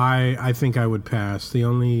 I think I would pass. The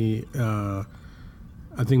only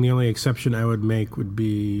exception I would make would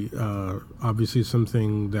be obviously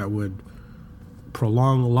something that would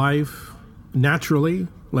prolong life naturally,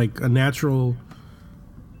 like a natural.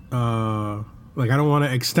 I don't want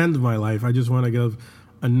to extend my life. I just want to give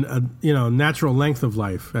a natural length of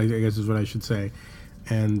life, I guess is what I should say.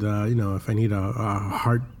 And if I need a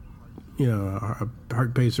heart, a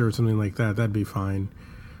heart pacer or something like that, that'd be fine.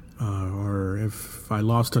 Or if I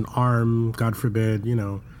lost an arm, God forbid,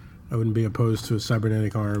 I wouldn't be opposed to a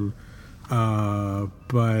cybernetic arm.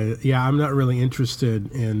 But yeah, I'm not really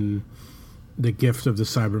interested in the gift of the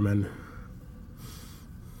Cybermen.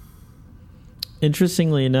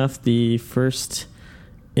 Interestingly enough, the first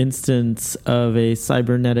instance of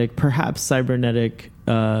perhaps cybernetic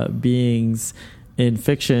beings in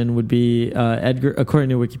fiction would be according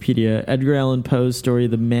to Wikipedia, Edgar Allan Poe's story,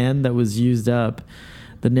 The Man That Was Used Up.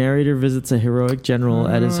 The narrator visits a heroic general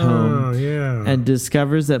at his home and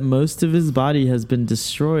discovers that most of his body has been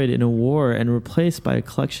destroyed in a war and replaced by a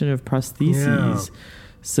collection of prostheses. Yeah.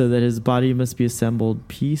 So that his body must be assembled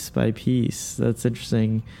piece by piece. That's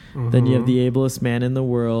interesting. Mm-hmm. Then you have The Ablest Man in the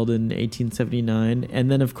World in 1879.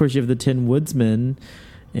 And then, of course, you have the Tin Woodsman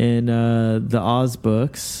in the Oz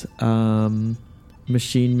books,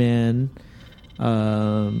 Machine Man.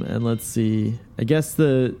 And let's see. I guess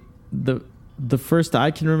the first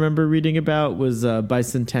I can remember reading about was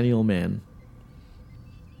Bicentennial Man.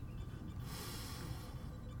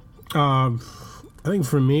 I think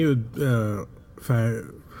for me,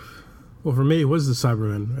 for me, it was the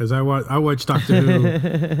Cybermen. As I watched Doctor Who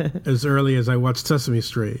as early as I watched Sesame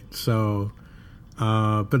Street. So,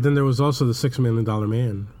 but then there was also the $6 Million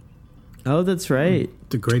Man. Oh, that's right.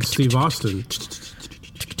 The great Steve Austin.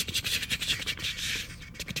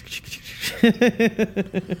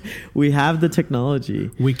 We have the technology.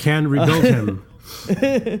 We can rebuild him.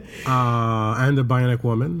 And the Bionic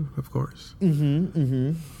Woman, of course. Mm-hmm,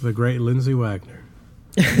 mm-hmm. The great Lindsay Wagner.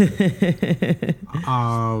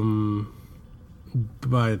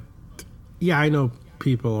 But yeah, I know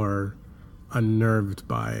people are unnerved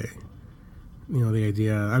by the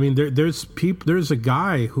idea. I mean, there's a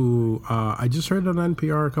guy who I just heard on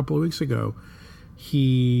NPR a couple of weeks ago.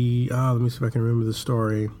 He let me see if I can remember the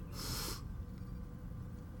story.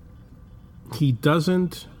 he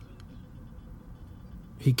doesn't.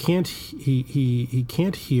 He can't. He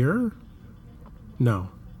can't hear. No.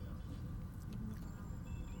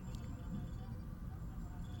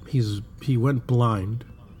 He went blind.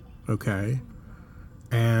 Okay.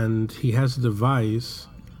 And he has a device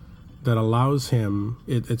that allows him.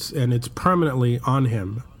 It's permanently on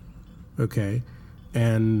him. Okay.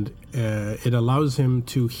 And it allows him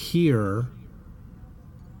to hear.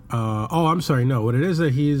 I'm sorry. No, what it is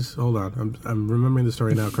that he's. Hold on. I'm remembering the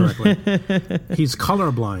story now correctly. He's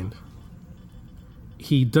colorblind.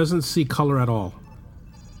 He doesn't see color at all.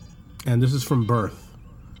 And this is from birth.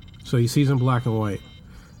 So he sees in black and white.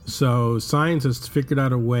 So scientists figured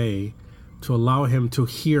out a way to allow him to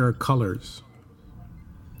hear colors.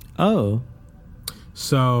 Oh.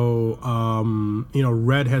 So,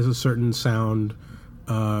 red has a certain sound.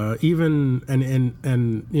 So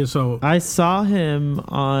I saw him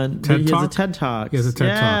on TED Talk? He has a TED Talk. He has a TED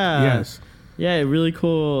Talk. Yes. Yeah, really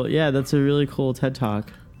cool. Yeah, that's a really cool TED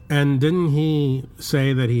Talk. And didn't he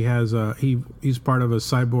say that he has he's part of a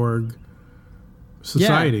cyborg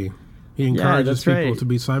society? Yeah. He encourages people to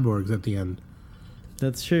be cyborgs at the end.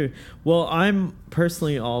 That's true. Well, I'm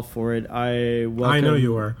personally all for it. I know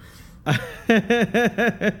you are.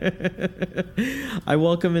 I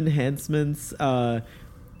welcome enhancements. I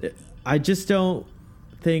just don't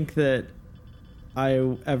think that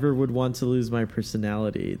I ever would want to lose my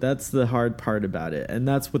personality. That's the hard part about it. And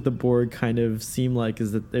that's what the Borg kind of seem like,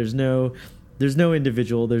 is that there's no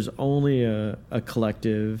individual, there's only a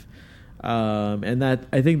collective. And that,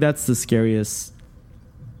 I think that's the scariest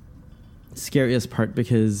part,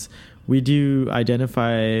 because we do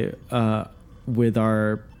identify with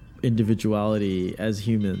our individuality as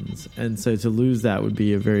humans, and so to lose that would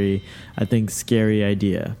be a very, I think, scary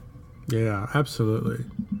idea. Yeah, absolutely.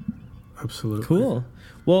 Cool.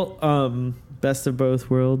 Well, best of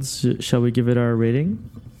both worlds. Shall we give it our rating?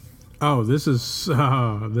 Oh, this is a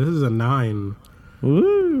 9.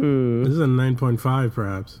 Ooh, this is a 9.5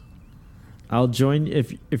 perhaps. I'll join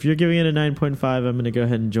if you're giving it a 9.5. I'm going to go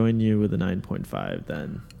ahead and join you with a 9.5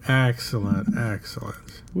 then. Excellent.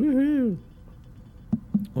 Woohoo!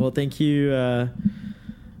 Well, thank you,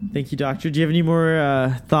 Doctor. Do you have any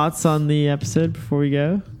more thoughts on the episode before we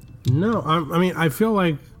go? No, I feel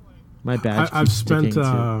like my badge. I've spent.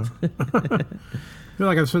 I feel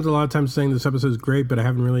like I've spent a lot of time saying this episode is great, but I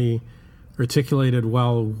haven't really articulated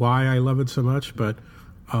well why I love it so much. But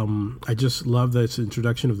I just love this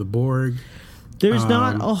introduction of the Borg. There's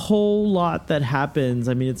not a whole lot that happens.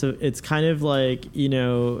 I mean, it's kind of like,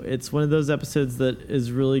 it's one of those episodes that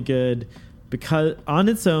is really good because on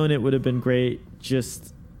its own it would have been great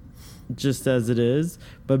just as it is,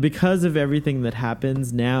 but because of everything that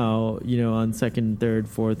happens now, on second, third,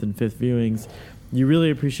 fourth, and fifth viewings, you really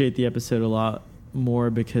appreciate the episode a lot more,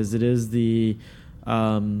 because it is the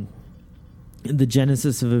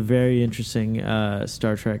genesis of a very interesting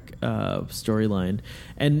Star Trek storyline.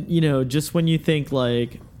 And, just when you think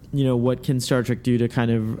like, what can Star Trek do to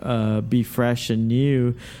kind of be fresh and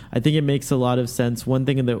new, I think it makes a lot of sense. One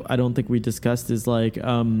thing that I don't think we discussed is like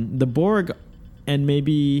the Borg, and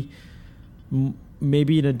maybe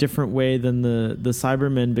in a different way than the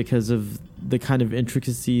Cybermen, because of the kind of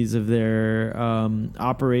intricacies of their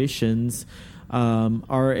operations,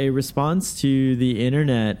 are a response to the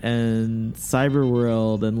internet and cyber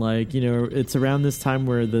world. And like, it's around this time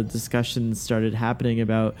where the discussions started happening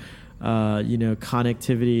about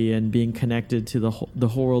connectivity and being connected to the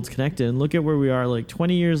whole world's connected. And look at where we are, like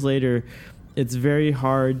 20 years later. It's very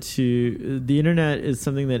hard the internet is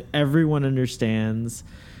something that everyone understands.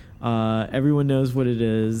 Everyone knows what it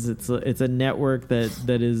is. It's a network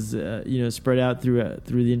that is spread out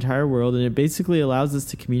through the entire world, and it basically allows us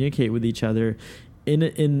to communicate with each other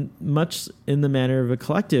in much in the manner of a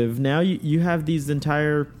collective. Now you have these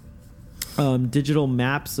entire digital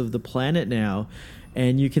maps of the planet now,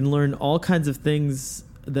 and you can learn all kinds of things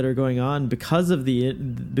that are going on because of the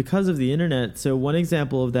internet. So one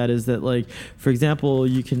example of that is that, like, for example,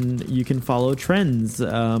 you can follow trends.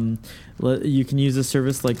 You can use a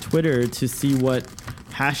service like Twitter to see what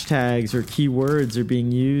hashtags or keywords are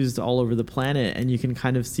being used all over the planet, and you can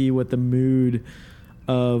kind of see what the mood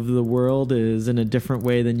of the world is in a different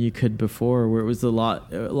way than you could before, where it was a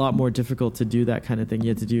lot more difficult to do that kind of thing. You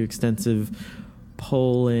had to do extensive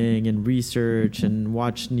polling and research and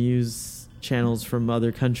watch news channels from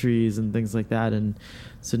other countries and things like that. And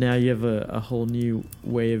so now you have a whole new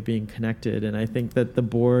way of being connected. And I think that the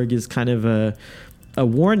Borg is kind of a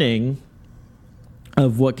warning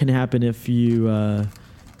of what can happen if you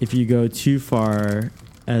go too far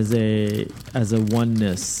a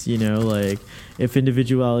oneness, you know, like if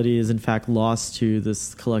individuality is in fact lost to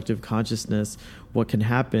this collective consciousness, what can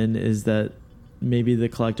happen is that maybe the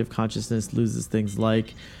collective consciousness loses things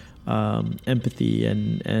like empathy,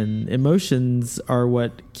 and emotions are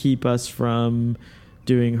what keep us from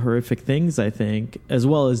doing horrific things, I think, as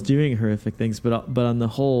well as doing horrific things. But on the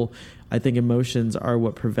whole, I think emotions are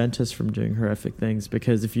what prevent us from doing horrific things,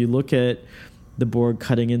 because if you look at the Borg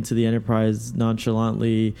cutting into the Enterprise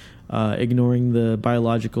nonchalantly, ignoring the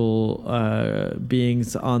biological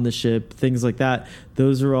beings on the ship, things like that,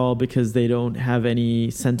 those are all because they don't have any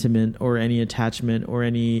sentiment or any attachment or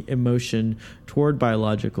any emotion toward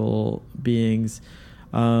biological beings.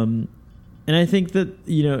 And I think that,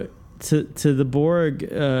 you know, to the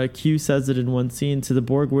Borg, Q says it in one scene, to the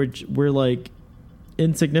Borg, we're like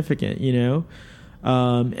insignificant, you know?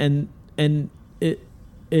 And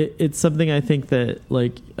it's something I think that,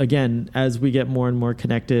 like, again, as we get more and more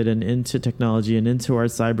connected and into technology and into our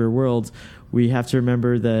cyber worlds, we have to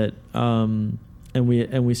remember that, and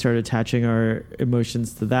we start attaching our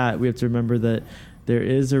emotions to that. We have to remember that there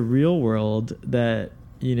is a real world that,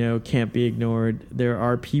 you know, can't be ignored. There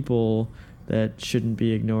are people that shouldn't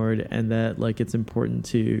be ignored, and that, like, it's important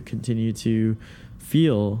to continue to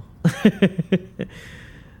feel.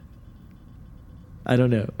 I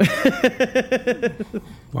don't know.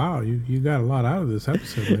 Wow, you got a lot out of this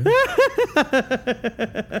episode, man.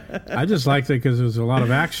 I just liked it because there was a lot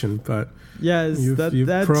of action, but yes, you've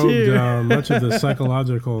that probed too. Much of the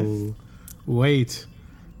psychological weight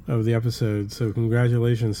of the episode. So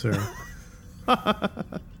congratulations, sir.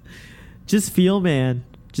 Just feel, man.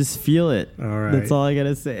 Just feel it. All right. That's all I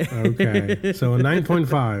gotta say. Okay. So a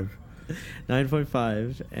 9.5.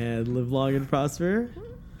 9.5, and live long and prosper.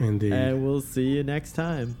 Indeed. And we'll see you next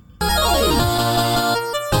time.